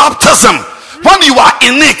about baptism. When you are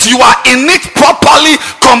in it properly,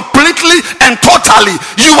 completely, and totally.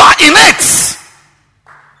 You are in it.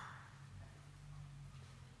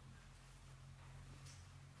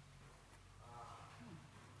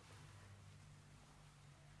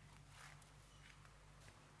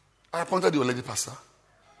 I appointed you a lady pastor.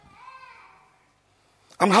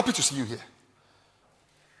 I'm happy to see you here.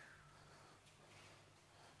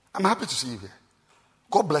 I'm happy to see you here.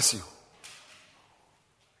 God bless you.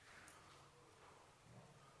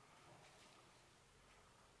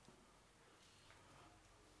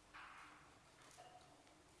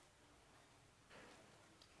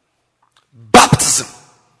 Baptism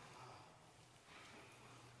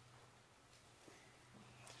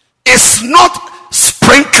is not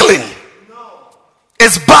sprinkling.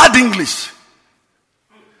 It's bad English.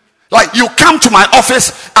 Like you come to my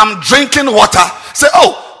office, I'm drinking water. Say,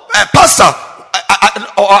 oh, pastor,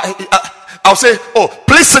 I'll say, oh,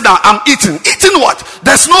 please sit down. I'm eating. Eating what?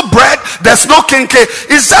 There's no bread. There's no kinky.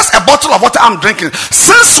 It's just a bottle of water I'm drinking.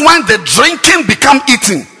 Since when the drinking become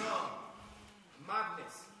eating?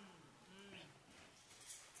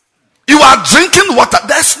 You are drinking water.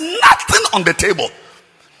 There's nothing on the table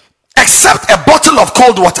except a bottle of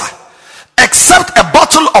cold water, except a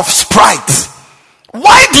bottle of Sprite.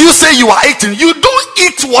 Why do you say you are eating? You don't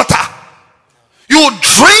eat water. You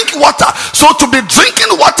drink water. So to be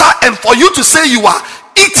drinking water and for you to say you are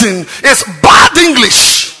eating is bad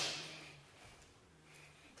English.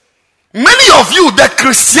 Many of you, the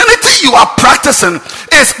Christianity you are practicing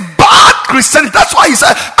is bad Christianity. That's why he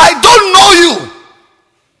said, I don't know you.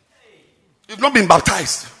 You've not been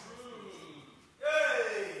baptized.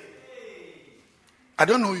 I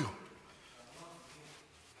don't know you.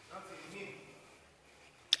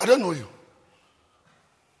 I don't know you.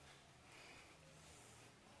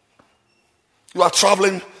 You are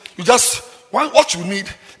traveling. You just, what you need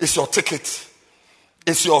is your ticket,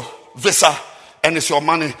 it's your visa, and it's your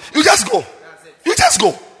money. You just go. You just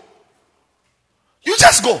go. You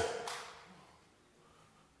just go.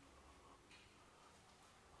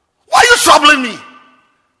 Why are you troubling me?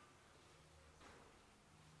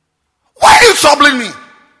 Why are you troubling me?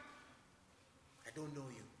 I don't know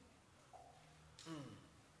you.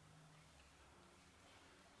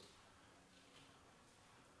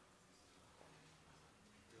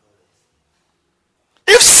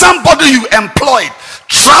 If somebody you employed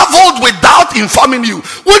traveled without informing you,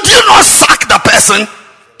 would you not sack the person?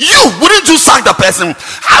 Wouldn't you sack the person?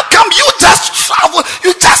 How come you just travel?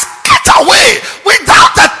 You just get away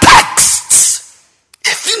without a text.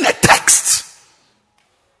 Even a text.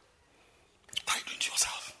 What are you doing to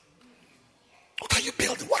yourself? What are you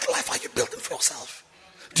building? What life are you building for yourself?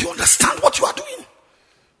 Do you understand what you are doing?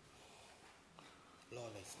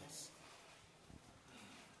 Lawlessness.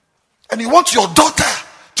 And you want your daughter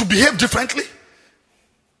to behave differently?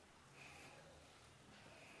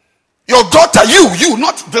 Your daughter, you,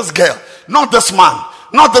 not this girl, not this man,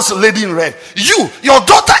 not this lady in red. Your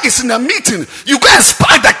daughter is in a meeting. You go and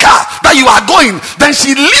spy the car that you are going. Then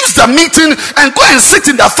she leaves the meeting and go and sit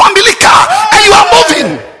in the family car. And you are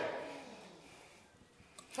moving.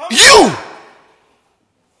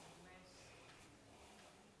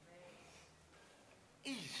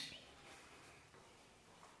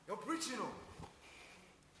 You're preaching.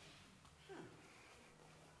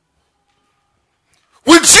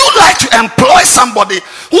 Would you like to employ somebody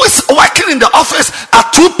who is working in the office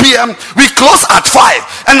at 2 p.m. We close at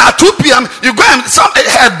 5, and at 2 p.m. you go and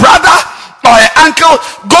her brother or her uncle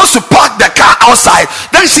goes to park the car outside.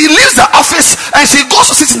 Then she leaves the office and she goes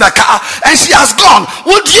to sit in the car and she has gone.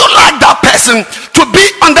 Would you like that person to be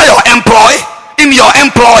under your employ, in your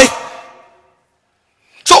employ?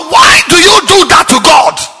 So why do you do that to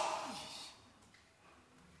God?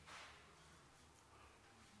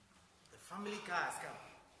 The family car has come.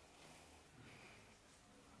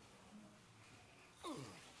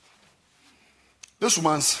 This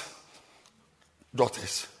woman's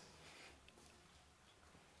daughters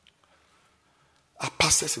are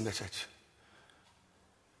pastors in the church.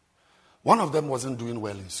 One of them wasn't doing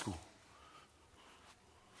well in school.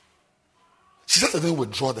 She just didn't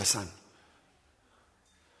withdraw the son.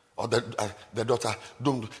 Or the daughter.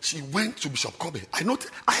 Don't. She went to Bishop Kobe. I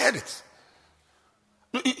heard it.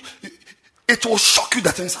 It will shock you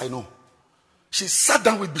the things I know. She sat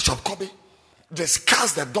down with Bishop Kobe,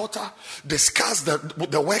 discussed the daughter, discussed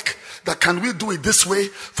the work, that can we do it this way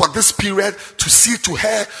for this period to see to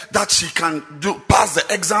her that she can pass the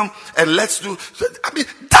exam, and let's do. I mean,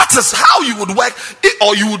 that is how you would work,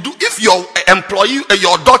 or you would do if your employee,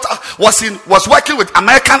 your daughter was working with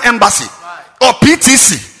American Embassy or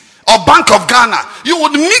PTC or Bank of Ghana. You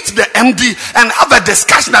would meet the MD and have a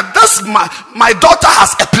discussion that my daughter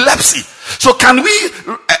has epilepsy. So can we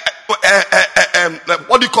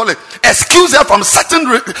what do you call it? Excuse her from certain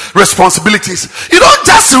responsibilities. You don't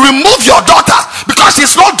just remove your daughter because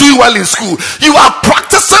she's not doing well in school. You are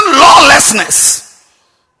practicing lawlessness.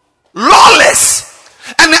 Lawless.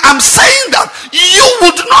 And I'm saying that you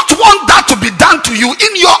would not want that to be done to you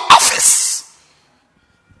in your office.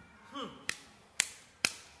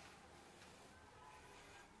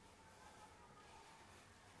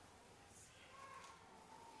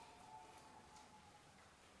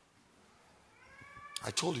 I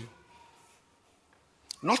told you.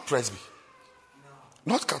 Not Presby.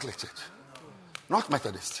 Not Catholic Church. Not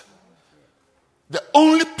Methodist. The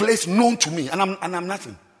only place known to me, and I'm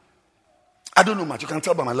nothing. I don't know much. You can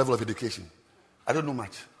tell by my level of education. I don't know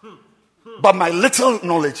much. But my little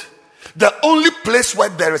knowledge, the only place where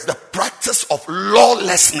there is the practice of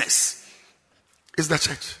lawlessness is the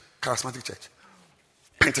church. Charismatic church.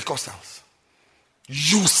 Pentecostals.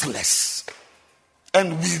 Useless.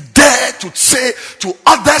 And we dare to say to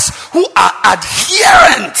others who are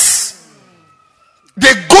adherents,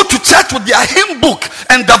 they go to church with their hymn book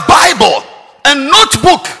and the Bible and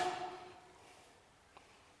notebook.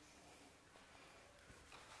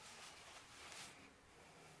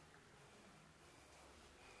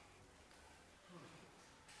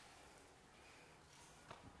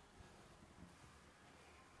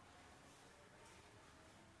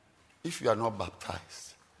 If you are not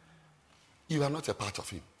baptized, you are not a part of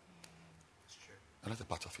him. You are not a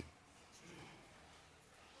part of him.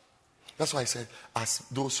 That's why I said, as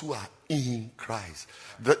those who are in Christ.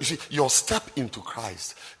 You see, your step into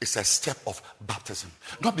Christ is a step of baptism.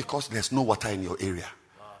 Not because there's no water in your area.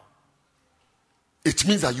 It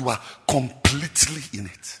means that you are completely in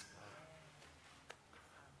it.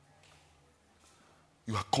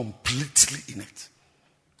 You are completely in it.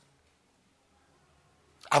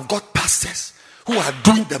 I've got pastors who are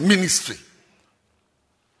doing the ministry.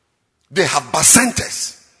 They have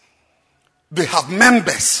bacentas. They have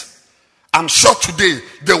members. I'm sure today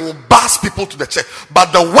they will bus people to the church.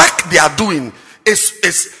 But the work they are doing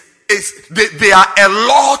they are a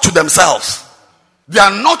law to themselves. They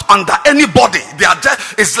are not under anybody. They are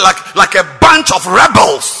just, it's like a bunch of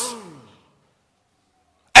rebels.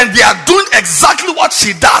 And they are doing exactly what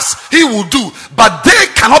she does. He will do. But they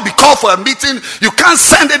cannot be called for a meeting. You can't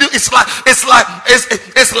send it. It's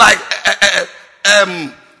like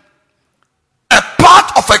a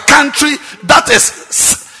part of a country that is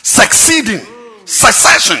succeeding,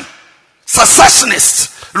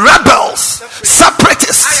 secessionists, rebels,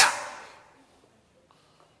 separatists.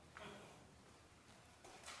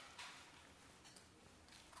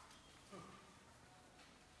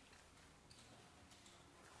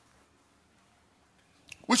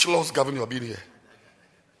 Which laws govern your being here?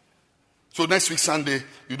 So next week Sunday,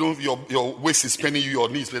 you don't. Your waist is paining you, your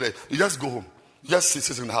knees. You just go home. You just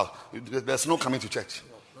sit in the house. There's no coming to church.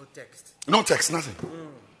 No text. No text, nothing.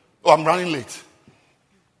 Oh, I'm running late.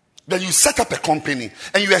 Then you set up a company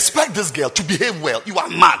and you expect this girl to behave well. You are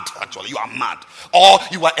mad, actually. You are mad. Or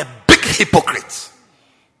you are a big hypocrite.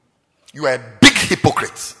 You are a big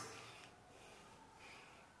hypocrite.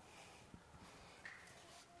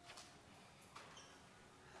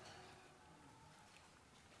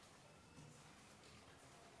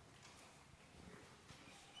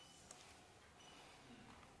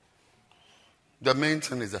 The main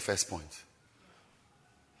thing is the first point.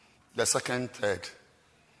 The second, third,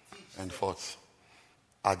 and fourth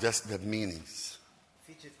are just the meanings.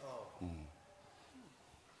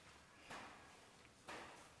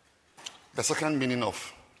 The second meaning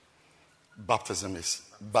of baptism is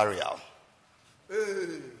burial.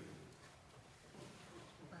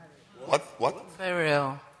 What?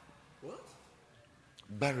 Burial.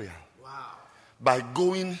 Burial. Wow. By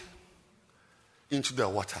going into the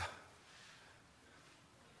water,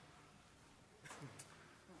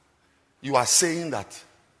 you are saying that.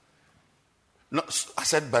 No, I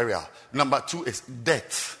said burial. Number 2 is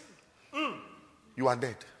death. You are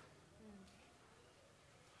dead.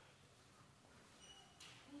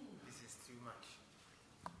 This is too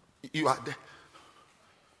much. You are dead.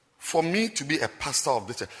 For me to be a pastor of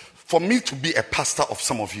this church, for me to be a pastor of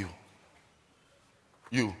some of you,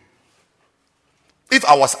 if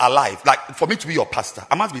I was alive, like for me to be your pastor,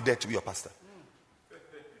 I must be dead to be your pastor.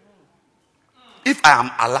 If I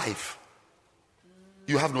am alive,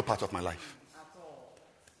 you have no part of my life.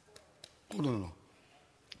 No.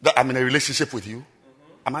 That I'm in a relationship with you,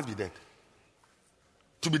 I must be dead.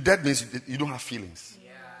 To be dead means you don't have feelings.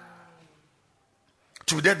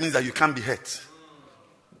 To be dead means that you can't be hurt.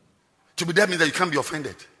 To be dead means that you can't be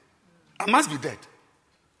offended. I must be dead.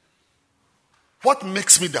 What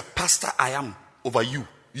makes me the pastor I am over you,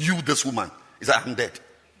 this woman, is that I'm dead.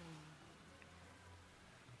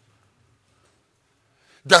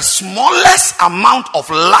 The smallest amount of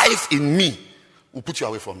life in me will put you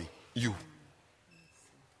away from me. You.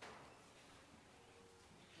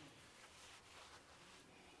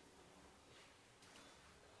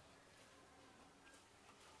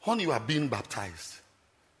 When you are being baptized,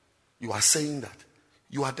 you are saying that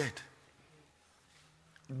you are dead.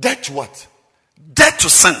 Dead to what? Dead to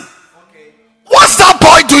sin. Okay. What's that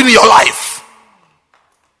boy doing in your life?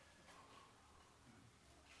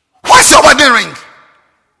 What's your wedding ring?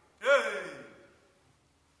 Hey.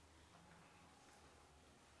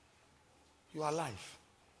 You are alive.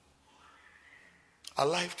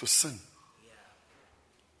 Alive to sin.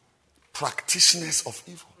 Practitioners of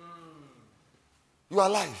evil. You are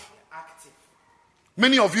alive. Active.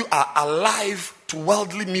 Many of you are alive to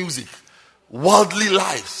worldly music, worldly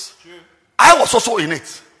lives. True. I was also in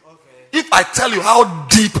it. Okay. If I tell you how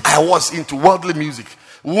deep I was into worldly music,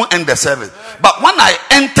 we won't end the service. But when I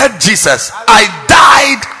entered Jesus, I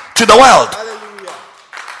died to the world. Hallelujah.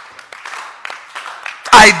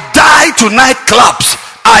 I died to nightclubs.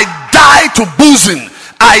 I died to boozing.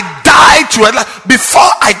 I died to... Before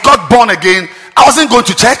I got born again, I wasn't going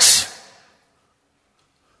to church.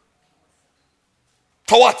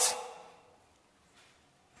 For what?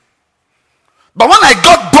 But when I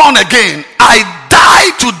got born again, I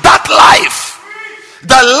died to that life.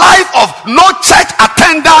 The life of no church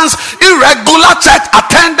attendance, irregular church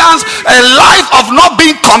attendance, a life of not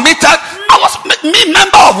being committed. I was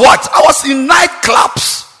member of what? I was in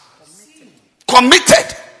nightclubs.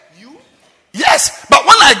 Committed. You? Yes, but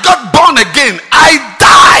when I got born again, I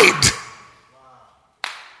died.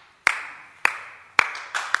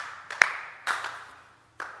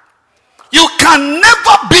 You can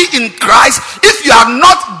never be in Christ if you are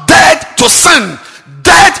not dead to sin,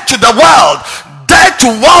 dead to the world, dead to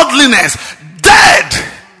worldliness, dead.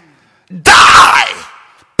 Die.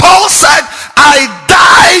 Paul said, I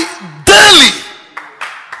die daily.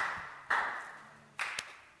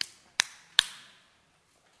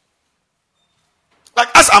 Like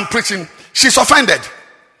as I'm preaching, she's offended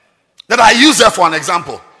that I use her for an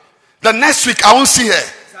example. The next week I won't see her.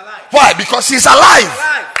 Why? Because she's alive.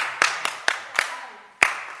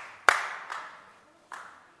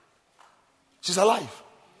 She's alive.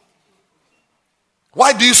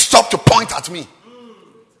 Why do you stop to point at me?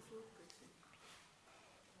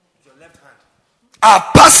 Your left hand. Our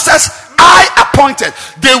pastors, I appointed.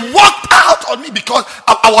 They walked out on me because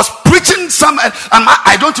I was preaching something, and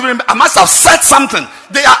I don't even remember. I must have said something.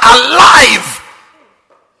 They are alive.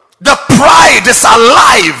 The pride is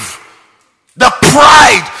alive. The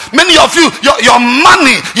pride. Many of you, your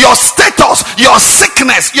money, your status, your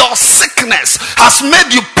sickness has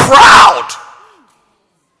made you proud.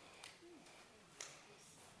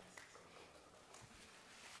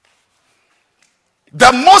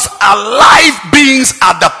 The most alive beings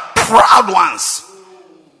are the proud ones.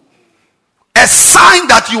 A sign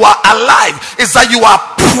that you are alive is that you are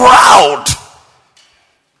proud.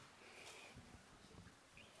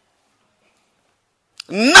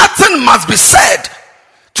 Nothing must be said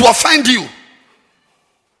to offend you.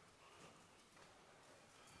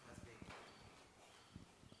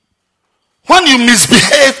 When you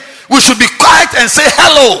misbehave, we should be quiet and say,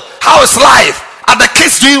 hello, how is life? Are the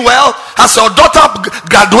kids doing well? Has your daughter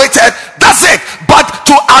graduated? That's it. But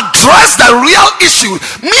to address the real issue,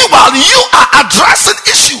 meanwhile you are addressing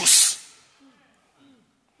issues.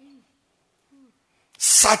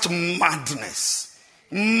 Such madness.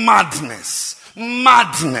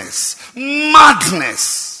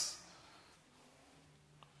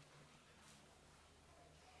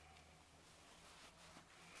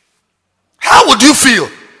 How would you feel?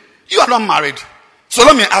 You are not married. So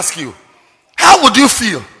let me ask you, how would you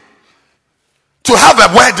feel to have a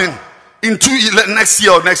wedding in next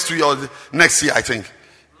year or next year, I think.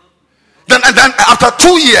 Then after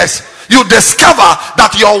 2 years, you discover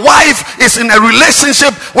that your wife is in a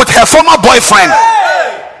relationship with her former boyfriend.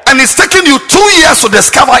 And it's taken you 2 years to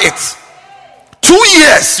discover it. 2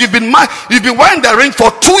 years. You've been wearing the ring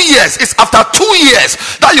for 2 years. It's after 2 years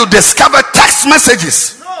that you discover text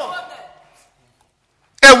messages.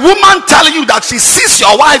 A woman telling you that she sees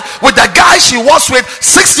your wife with the guy she was with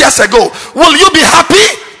 6 years ago. Will you be happy?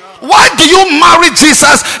 Why do you marry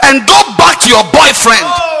Jesus and go back to your boyfriend?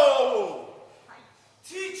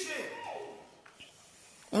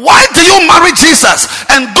 Why do you marry Jesus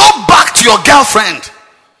and go back to your girlfriend?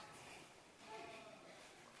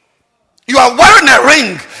 You are wearing a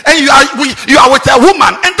ring and you are with a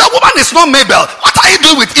woman, and the woman is not Mabel. What are you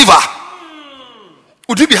doing with Eva?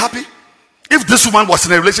 Would you be happy if this woman was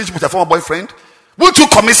in a relationship with a former boyfriend? Won't you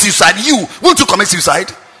commit suicide? Won't you commit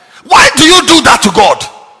suicide? Why do you do that to God?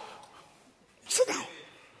 Sit down.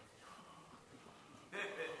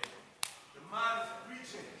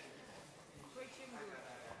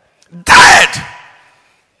 Dead.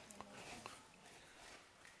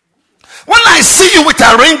 When I see you with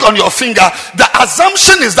a ring on your finger, the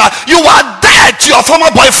assumption is that you are dead to your former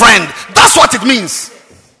boyfriend. That's what it means.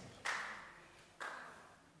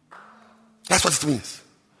 That's what it means.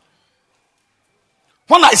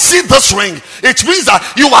 When I see this ring, it means that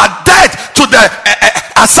you are dead to the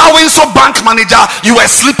AYENSU bank manager you were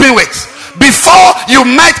sleeping with before you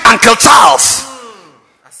met Uncle Charles.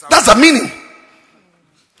 That's the meaning.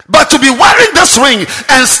 But to be wearing this ring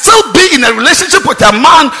and still be in a relationship with a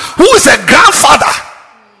man who is a grandfather.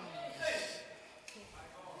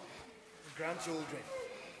 Grandchildren.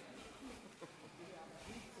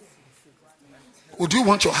 Would you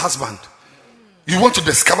want your husband? You want to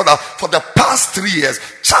discover that for the past 3 years,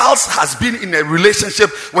 Charles has been in a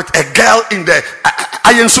relationship with a girl in the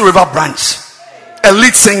AYENSU River branch, a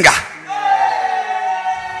lead singer.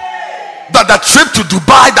 That the trip to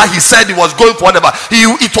Dubai that he said he was going for, whatever,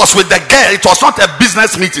 it was with the girl. It was not a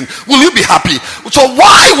business meeting. Will you be happy? So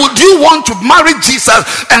why would you want to marry Jesus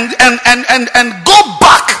and go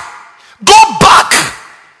back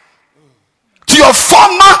to your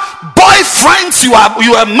former boyfriends you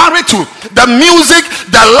are married to? The music,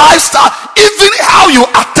 the lifestyle, even how you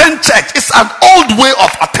attend church. It's an old way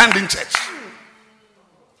of attending church.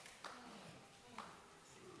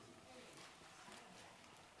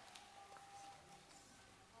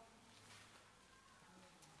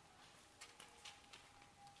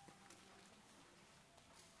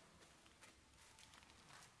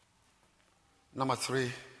 Number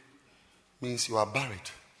 3 means you are buried.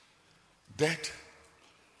 Dead.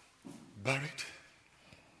 Buried.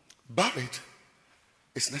 Buried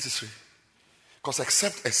is necessary. Because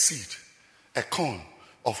except a seed, a corn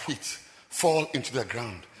of wheat fall into the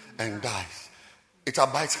ground and dies, it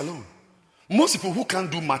abides alone. Most people who can't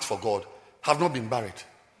do much for God have not been buried.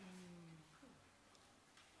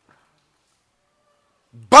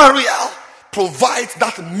 Burial provides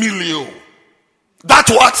that milieu. That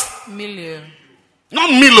what? Milieu. Not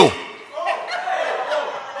Milo.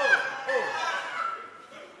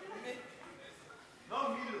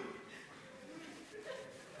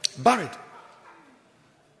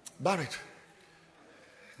 Buried.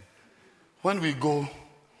 When we go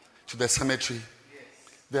to the cemetery,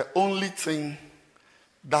 the only thing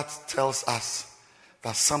that tells us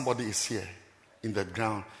that somebody is here in the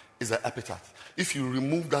ground is the epitaph. If you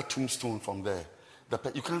remove that tombstone from there,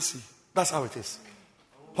 you can't see. That's how it is.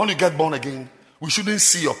 When you get born again, we shouldn't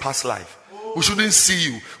see your past life. We shouldn't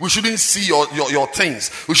see you. We shouldn't see your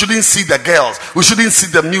things. We shouldn't see the girls. We shouldn't see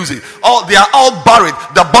the music. They are all buried.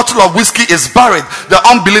 The bottle of whiskey is buried. The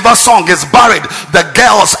unbeliever song is buried. The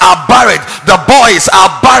girls are buried. The boys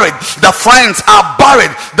are buried. The friends are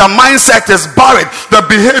buried. The mindset is buried. The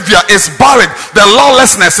behavior is buried. The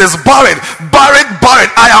lawlessness is buried. Buried.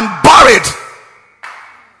 I am buried.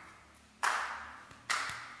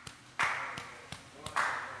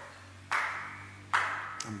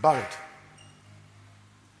 I'm buried.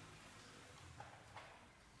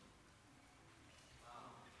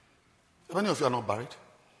 How many of you are not buried?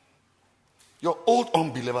 Your old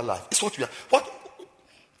unbeliever life. It's what we are.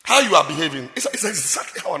 How you are behaving, it's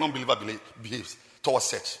exactly how an unbeliever behaves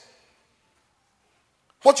towards church.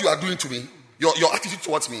 What you are doing to me, your attitude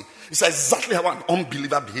towards me, is exactly how an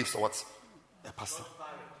unbeliever behaves towards a pastor.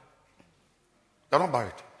 They're not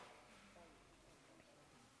buried.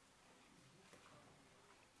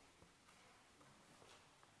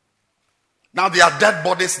 Now they are dead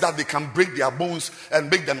bodies that they can break their bones and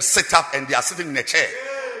make them sit up, and they are sitting in a chair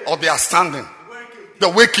or they are standing.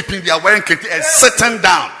 They're wakekeeping, they are wearing kente and sitting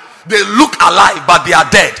down. They look alive, but they are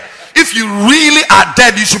dead. If you really are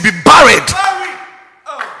dead, you should be buried.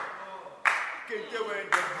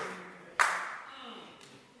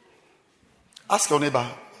 Ask your neighbor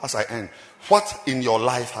as I end, what in your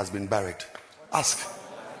life has been buried? Ask.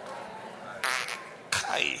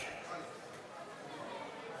 Kai.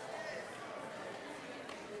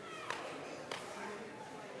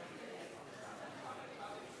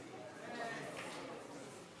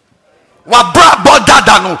 Wabra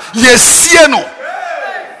bodada no yesie no.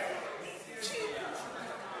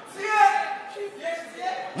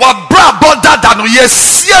 Wabra bodada no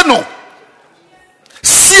yesie no.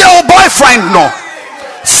 See your boyfriend no.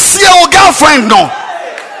 See your girlfriend no.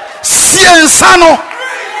 See insano.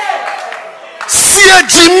 See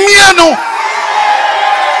Jimmy no.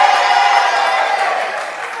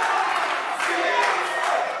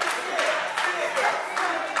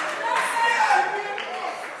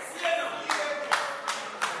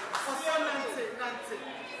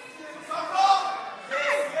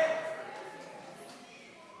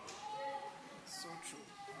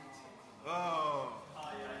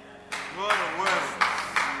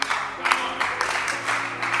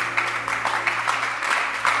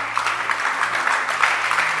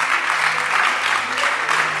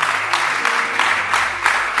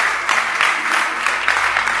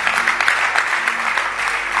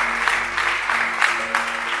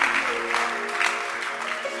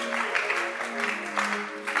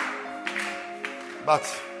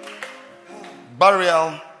 But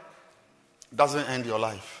burial doesn't end your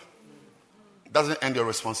life. Doesn't end your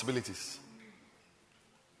responsibilities.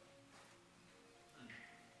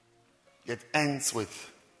 It ends with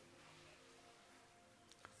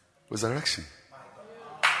resurrection.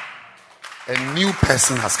 A new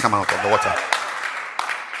person has come out of the water.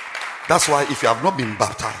 That's why if you have not been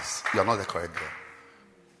baptized, you are not the correct girl.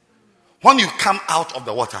 When you come out of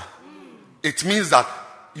the water, it means that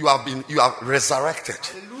you have resurrected.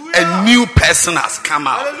 Hallelujah. A new person has come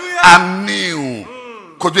out. Hallelujah. I'm new.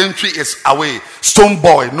 Kodentry is away. Stone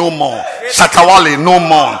Boy, no more. Shatawale, no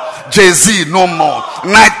more. Jay-Z, no more.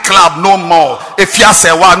 Nightclub, no more.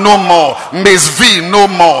 Efiasewa, no more. Miss V, no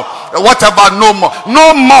more. Whatever, no more.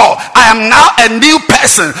 No more. I am now a new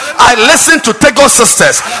person. I listen to Tego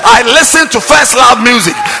Sisters. I listen to First Love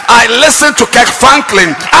music. I listen to Kirk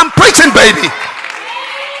Franklin. I'm preaching, baby.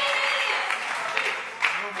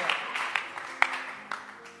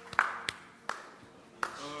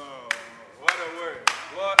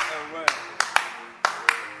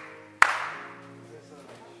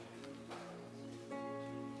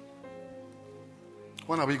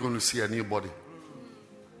 When are we going to see a new body?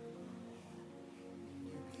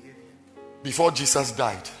 Before Jesus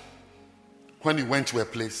died, when he went to a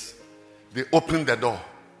place, they opened the door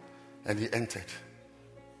and he entered.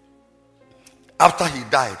 After he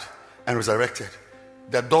died and resurrected,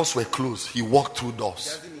 the doors were closed. He walked through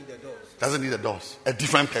doors. Doesn't need the doors. A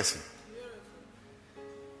different person.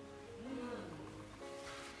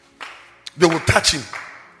 They will touch him.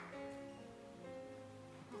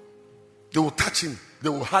 They will touch him. They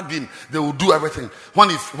will hug him. They will do everything. When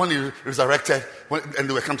he resurrected, and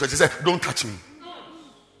they were come to church, he said, "Don't touch me."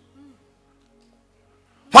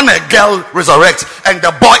 When a girl resurrects and the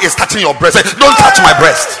boy is touching your breast, say, "Don't touch my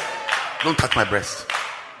breast. Don't touch my breast.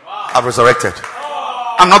 I've resurrected.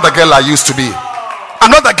 I'm not the girl I used to be. I'm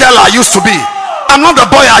not the girl I used to be. I'm not the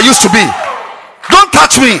boy I used to be. Don't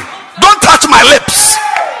touch me. Don't touch my lips.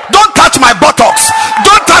 Don't touch my buttocks.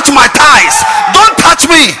 Don't touch my thighs. Don't touch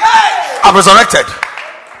me. I've resurrected."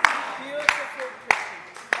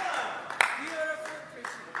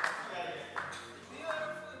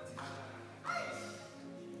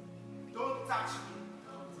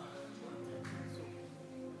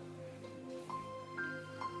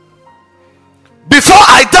 Before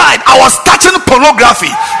I died, I was touching pornography.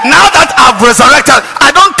 Now that I've resurrected,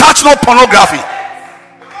 I don't touch no pornography.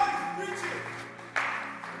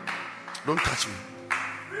 Don't touch me.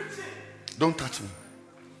 Don't touch me.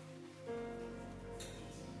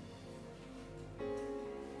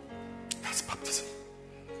 That's baptism.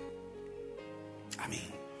 I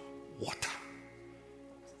mean, water.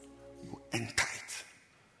 You enter it,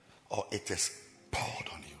 or it is poured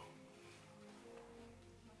on you.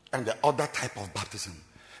 And the other type of baptism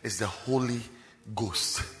is the Holy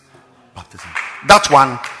Ghost baptism. That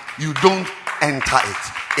one, you don't enter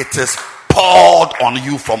it. It is poured on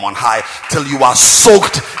you from on high till you are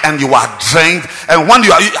soaked and you are drained. And when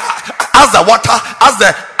you are, as the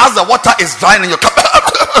water is drying in your cup,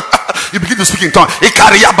 you begin to speak in tongues. You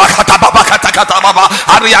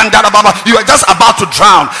are just about to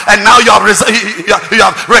drown, and now you have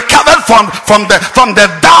recovered from the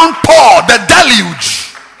downpour, the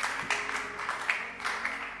deluge.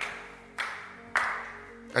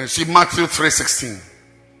 And you see, Matthew 3:16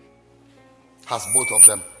 has both of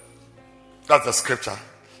them. That's the scripture.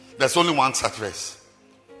 There's only one such verse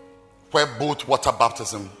where both water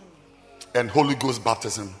baptism and Holy Ghost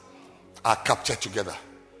baptism are captured together.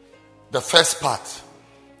 The first part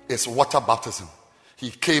is water baptism. He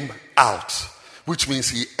came out, which means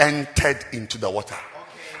he entered into the water.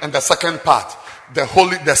 And the second part,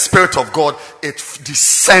 the Spirit of God, it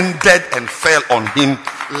descended and fell on him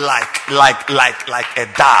like a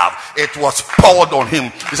dove. It was poured on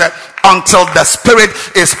him. He said, until the Spirit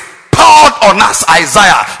is poured on us,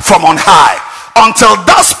 Isaiah, from on high. Until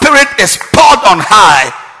that Spirit is poured on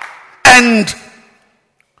high, and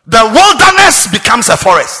the wilderness becomes a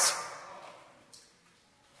forest.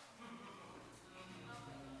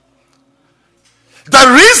 The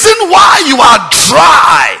reason why you are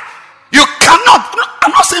dry, you cannot,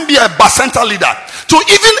 I'm not saying be a bacenta leader, to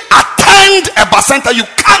even attend a bacenta, you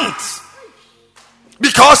can't,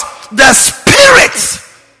 because the Spirit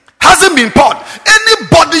hasn't been poured.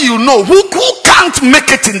 Anybody you know who can't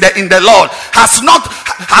make it in the Lord has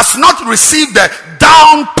not received the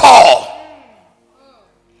downpour.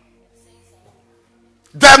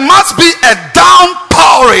 There must be a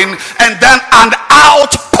downpouring and then an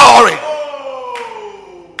outpouring.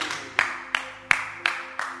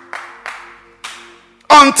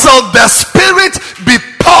 Until the Spirit be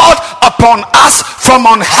poured upon us from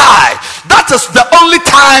on high. That is the only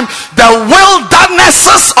time the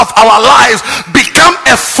wildernesses of our lives become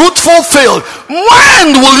a fruitful field.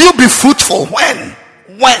 When will you be fruitful? When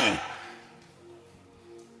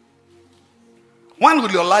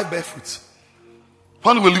will your life bear fruit?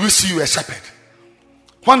 When will we see you a shepherd?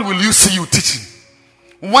 When will you see you teaching?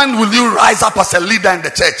 When will you rise up as a leader in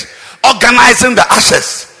the church, organizing the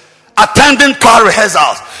ashes, attending choir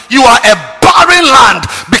rehearsals? You are a barren land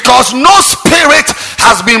because no Spirit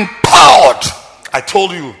has been poured. I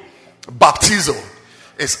told you, baptizo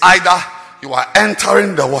is either you are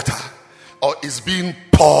entering the water or it's being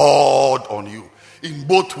poured on you. In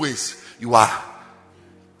both ways, you are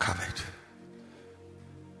covered.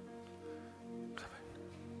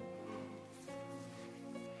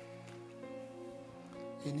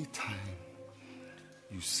 Anytime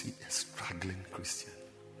you see a struggling Christian,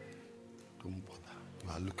 don't bother.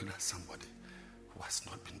 You are looking at somebody who has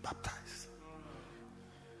not been baptized.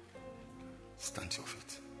 Stand to your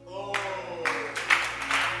feet.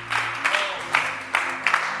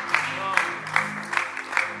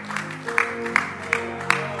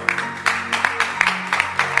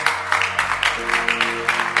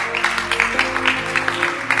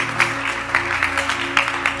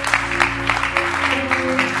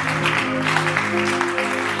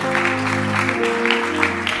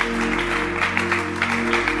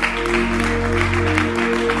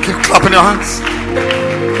 Clapping your hands.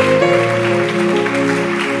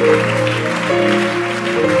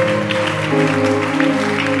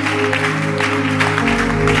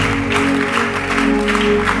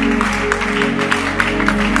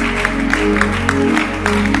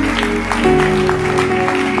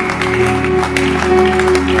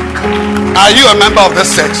 Are you a member of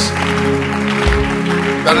this church?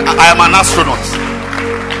 Then I am an astronaut.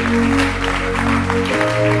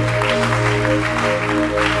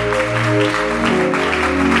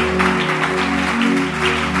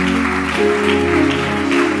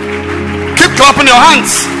 Clapping your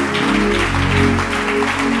hands.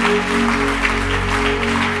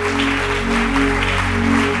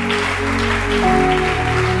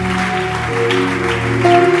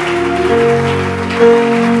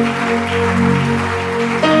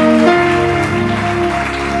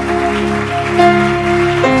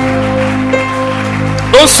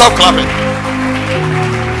 Don't stop clapping.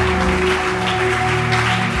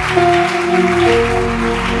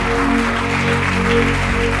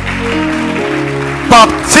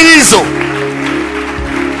 Baptizo.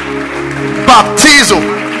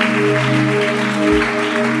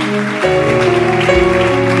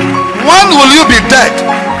 When will you be dead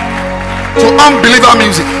to unbeliever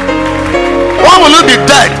music? When will you be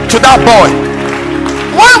dead to that boy?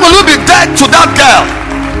 When will you be dead to that girl?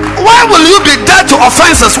 When will you be dead to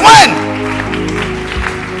offenses? When?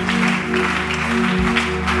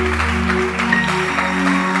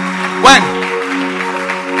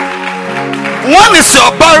 your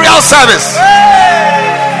burial service?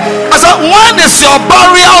 I said, when is your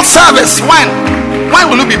burial service? When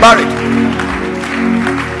will you be buried?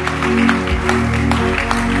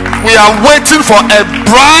 We are waiting for a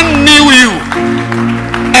brand new you.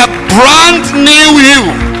 A brand new you.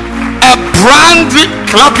 A brand new.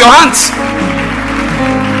 Clap your hands.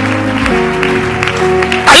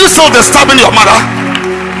 Are you still disturbing your mother?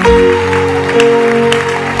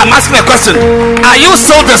 I'm asking a question. Are you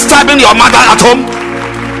still disturbing your mother at home?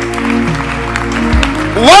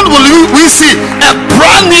 When will we see a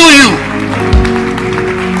brand new you?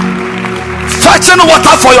 Fetching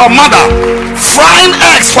water for your mother, frying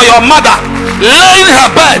eggs for your mother, laying her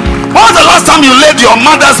bed. When was the last time you laid your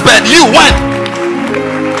mother's bed? You went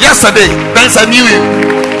yesterday. Then it's a new you.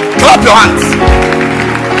 Clap your hands.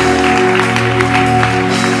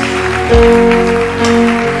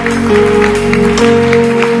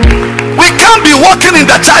 We can't be walking in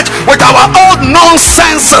the church with our old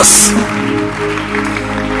nonsenses,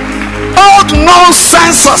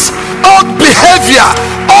 old behavior,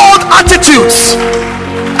 old attitudes,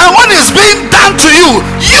 and when it's being done to you,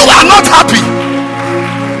 you are not happy.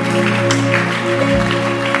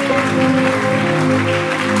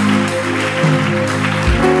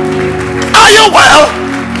 Are you well?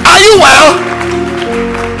 Are you well?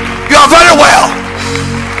 You are very well.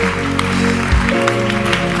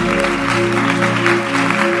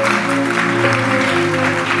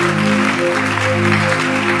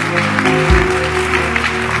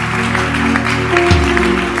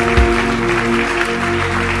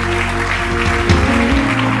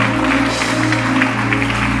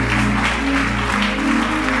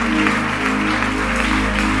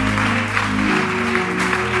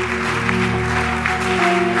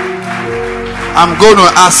 I'm going to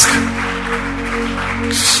ask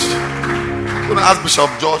Bishop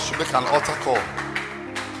George to make an altar call.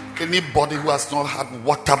 Anybody who has not had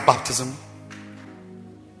water baptism,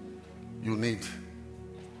 you need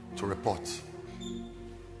to report.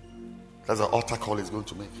 That's an altar call he's going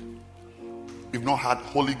to make. If you've not had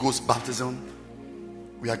Holy Ghost baptism,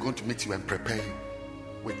 we are going to meet you and prepare you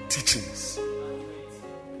with teachings,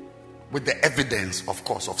 with the evidence, of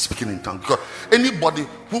course, of speaking in tongues. Because anybody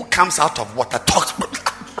who comes out of water talks. There's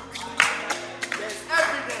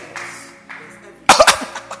evidence.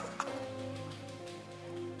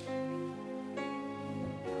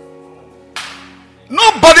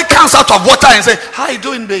 Nobody comes out of water and say, "How you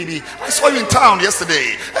doing, baby? I saw you in town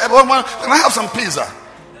yesterday. Can I have some pizza?"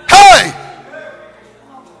 Hey!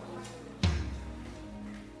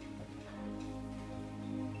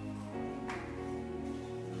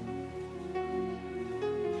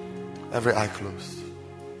 Every eye closed.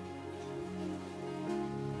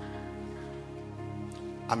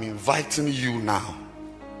 I'm inviting you now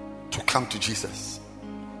to come to Jesus.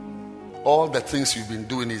 All the things you've been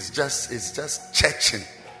doing is just churching.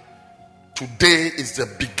 Today is the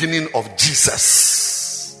beginning of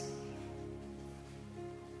Jesus.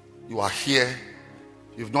 You are here.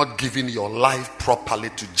 You've not given your life properly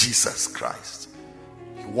to Jesus Christ.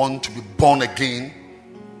 You want to be born again.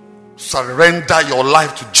 Surrender your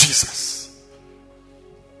life to Jesus.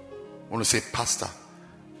 I want to say, Pastor,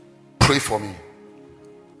 pray for me.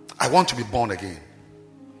 I want to be born again.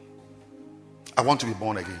 I want to be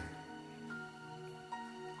born again.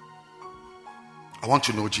 I want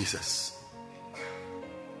to know Jesus.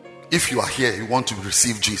 If you are here, you want to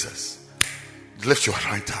receive Jesus, lift your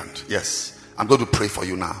right hand. Yes, I'm going to pray for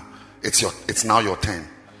you now. It's now your turn.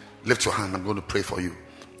 Lift your hand. I'm going to pray for you.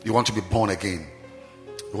 You want to be born again.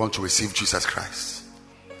 You want to receive Jesus Christ.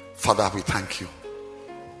 Father, we thank you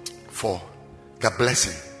for the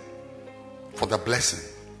blessing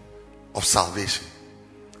of salvation,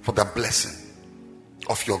 for the blessing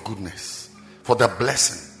of your goodness, for the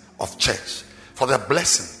blessing of church, for the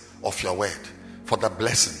blessing of your word, for the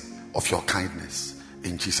blessing of your kindness.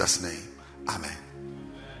 In Jesus' name, amen.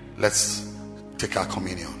 Let's take our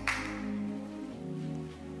communion.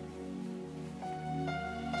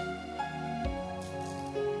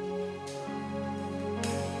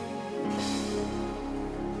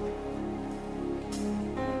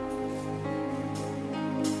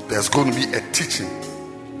 There's going to be a teaching.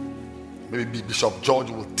 Maybe Bishop George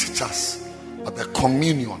will teach us about the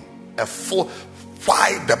communion. What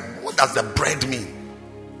does the bread mean?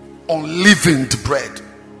 Unleavened bread,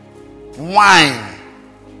 wine,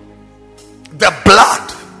 the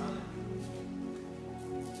blood.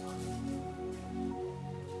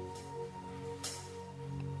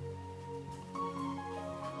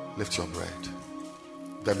 Lift your bread.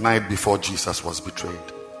 The night before Jesus was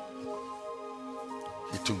betrayed,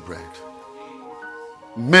 he took bread.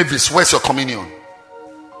 Mavis, where's your communion?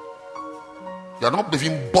 You are not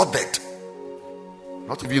even bothered.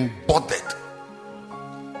 Not even bothered.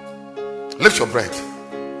 Lift your breath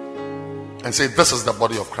and say, this is the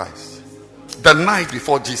body of Christ. The night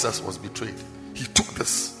before Jesus was betrayed, he took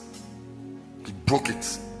this, he broke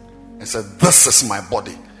it and said, this is my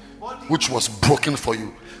body, which was broken for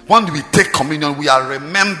you. When we take communion, we are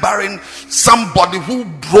remembering somebody who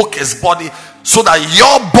broke his body so that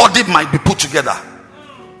your body might be put together.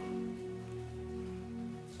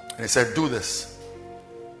 And he said, do this.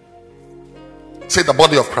 Say, the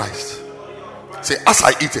body of Christ. Say, as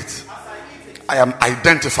I eat it, I am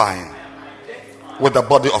identifying with the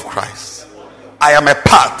body of Christ. I am a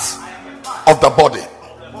part of the body.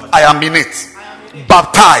 I am in it,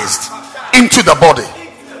 baptized into the body.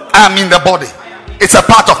 I am in the body. It's a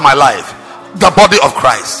part of my life. The body of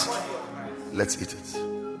Christ. Let's eat it.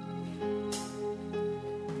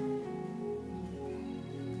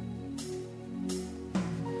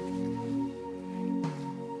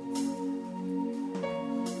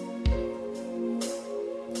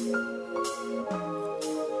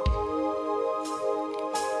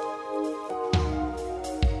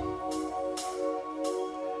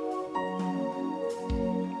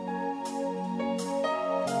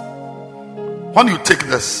 When you take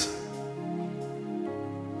this,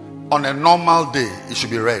 on a normal day, it should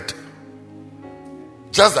be red.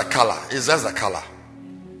 Just the color. It's just the color.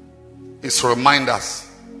 It's to remind us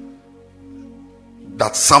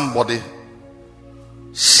that somebody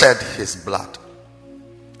shed his blood.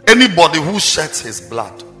 Anybody who sheds his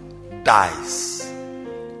blood dies.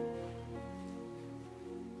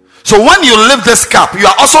 So when you lift this cup, you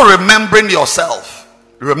are also remembering yourself.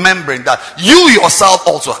 Remembering that you yourself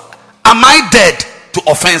also. Am I dead to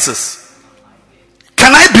offenses?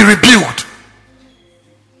 Can I be rebuked?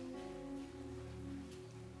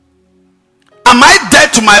 Am I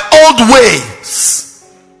dead to my old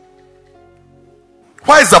ways?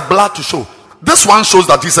 Why is the blood to show? This one shows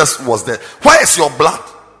that Jesus was dead. Why is your blood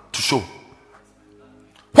to show?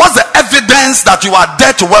 What's the evidence that you are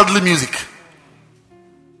dead to worldly music?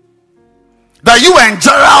 That you and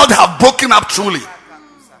Gerald have broken up truly.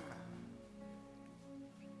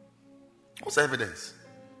 What's the evidence?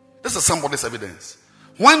 This is somebody's evidence.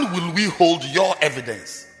 When will we hold your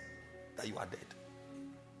evidence that you are dead?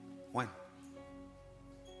 When?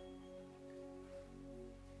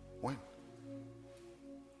 When?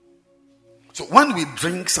 So when we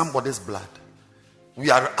drink somebody's blood, we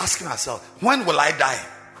are asking ourselves, when will I die?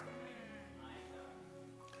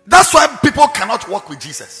 That's why people cannot walk with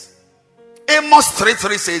Jesus. Amos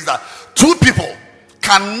 3:3 says that two people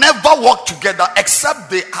can never walk together except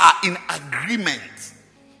they are in agreement.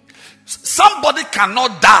 Somebody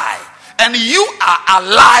cannot die and you are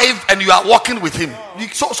alive and you are walking with him.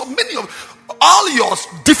 So many of all your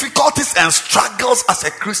difficulties and struggles as a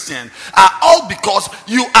Christian are all because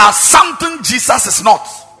you are something Jesus is not.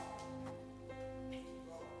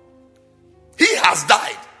 He has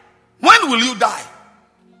died. When will you die?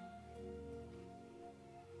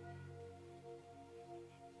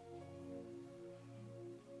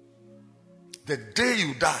 The day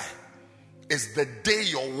you die is the day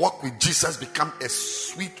your walk with Jesus becomes a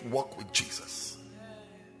sweet walk with Jesus.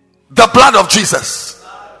 The blood of Jesus.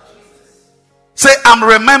 Say, I'm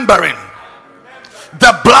remembering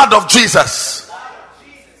the blood of Jesus.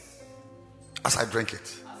 As I drink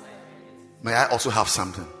it, may I also have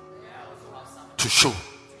something to show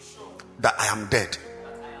that I am dead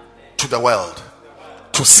to the world,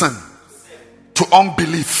 to sin, to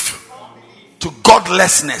unbelief, to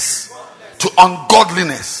godlessness, to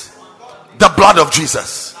ungodliness. The blood of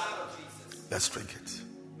Jesus. Let's drink it.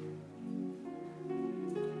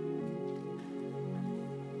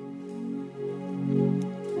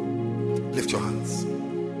 Lift your hands.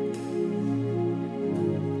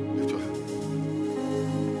 Lift your hands.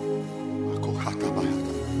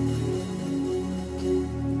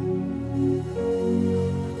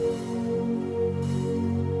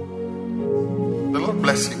 The Lord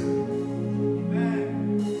bless you.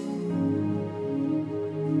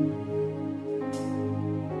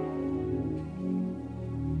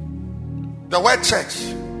 The word church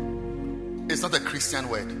is not a Christian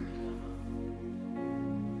word.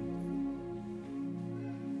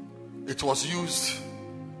 It was used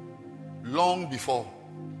long before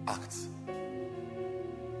Acts.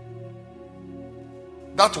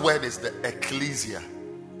 That word is the ecclesia.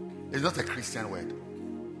 It's not a Christian word.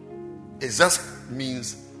 It just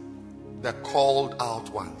means the called out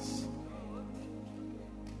ones.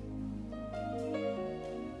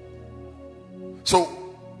 So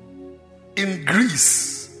in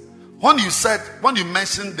Greece, when you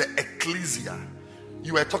mentioned the ecclesia,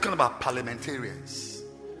 you were talking about parliamentarians,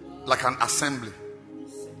 like an assembly,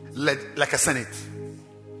 like a senate.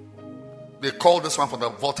 They call this one from the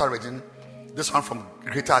Volta region, this one from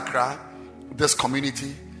Greater Accra, this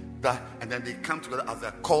community, that, and then they come together as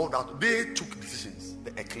they're called out. They took decisions,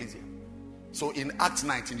 the ecclesia. So in Acts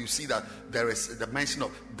 19, you see that there is the mention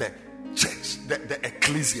of the church, the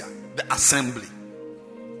ecclesia, the assembly.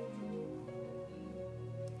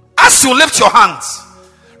 As you lift your hands,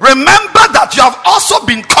 remember that you have also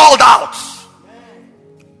been called out.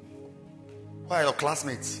 Where are your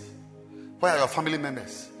classmates? Where are your family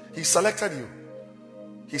members? He selected you.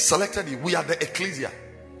 He selected you. We are the ecclesia.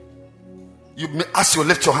 As you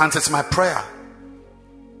lift your hands, it's my prayer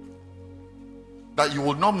that you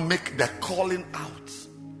will not make the calling out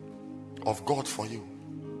of God for you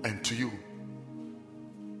and to you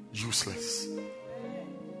useless.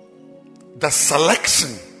 The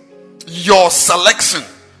selection, your selection,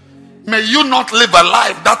 may you not live a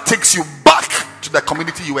life that takes you back to the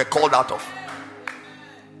community you were called out of.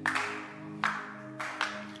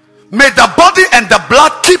 May the body and the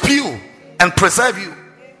blood keep you and preserve you,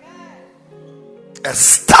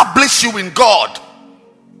 establish you in God,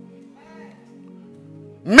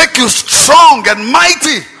 make you strong and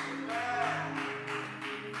mighty.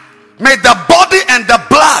 May the body and the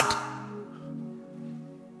blood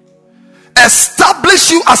establish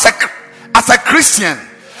you as a Christian,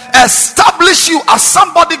 establish you as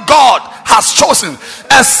somebody God has chosen,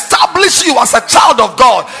 establish you as a child of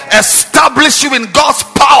God, establish you in God's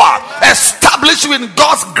power, establish you in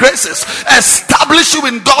God's graces, establish you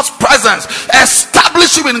in God's presence,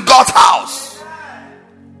 establish you in God's house.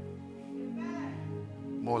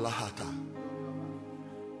 Molahata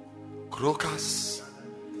Krokas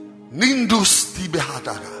Nindus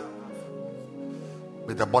Tibehataga.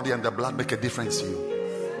 May the body and the blood make a difference to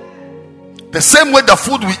you. The same way the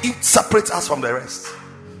food we eat separates us from the rest.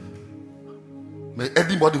 May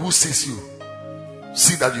anybody who sees you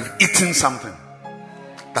see that you've eaten something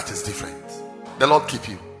that is different. The Lord keep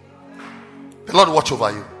you. The Lord watch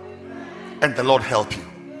over you. And the Lord help you.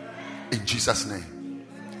 In Jesus' name.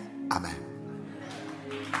 Amen.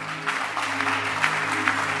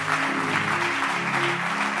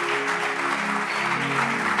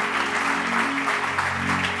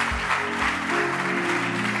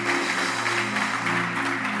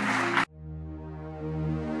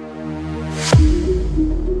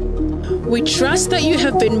 We trust that you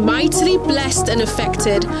have been mightily blessed and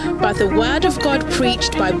affected by the word of God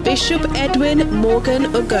preached by Bishop Edwin Morgan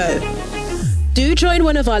Ogo. Do join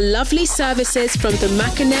one of our lovely services from the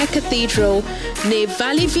Mackinac Cathedral near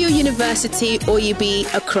Valley View University, Oyibi,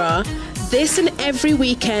 Accra, this and every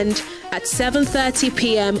weekend at 7:30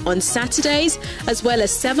 p.m. on Saturdays, as well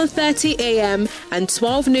as 7:30 a.m. and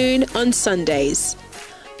 12 noon on Sundays.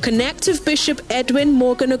 Connect with Bishop Edwin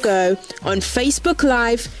Morgan Ogo on Facebook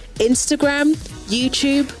Live, Instagram,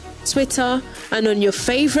 YouTube, Twitter, and on your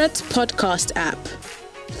favorite podcast app.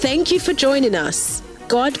 Thank you for joining us.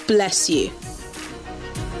 God bless you.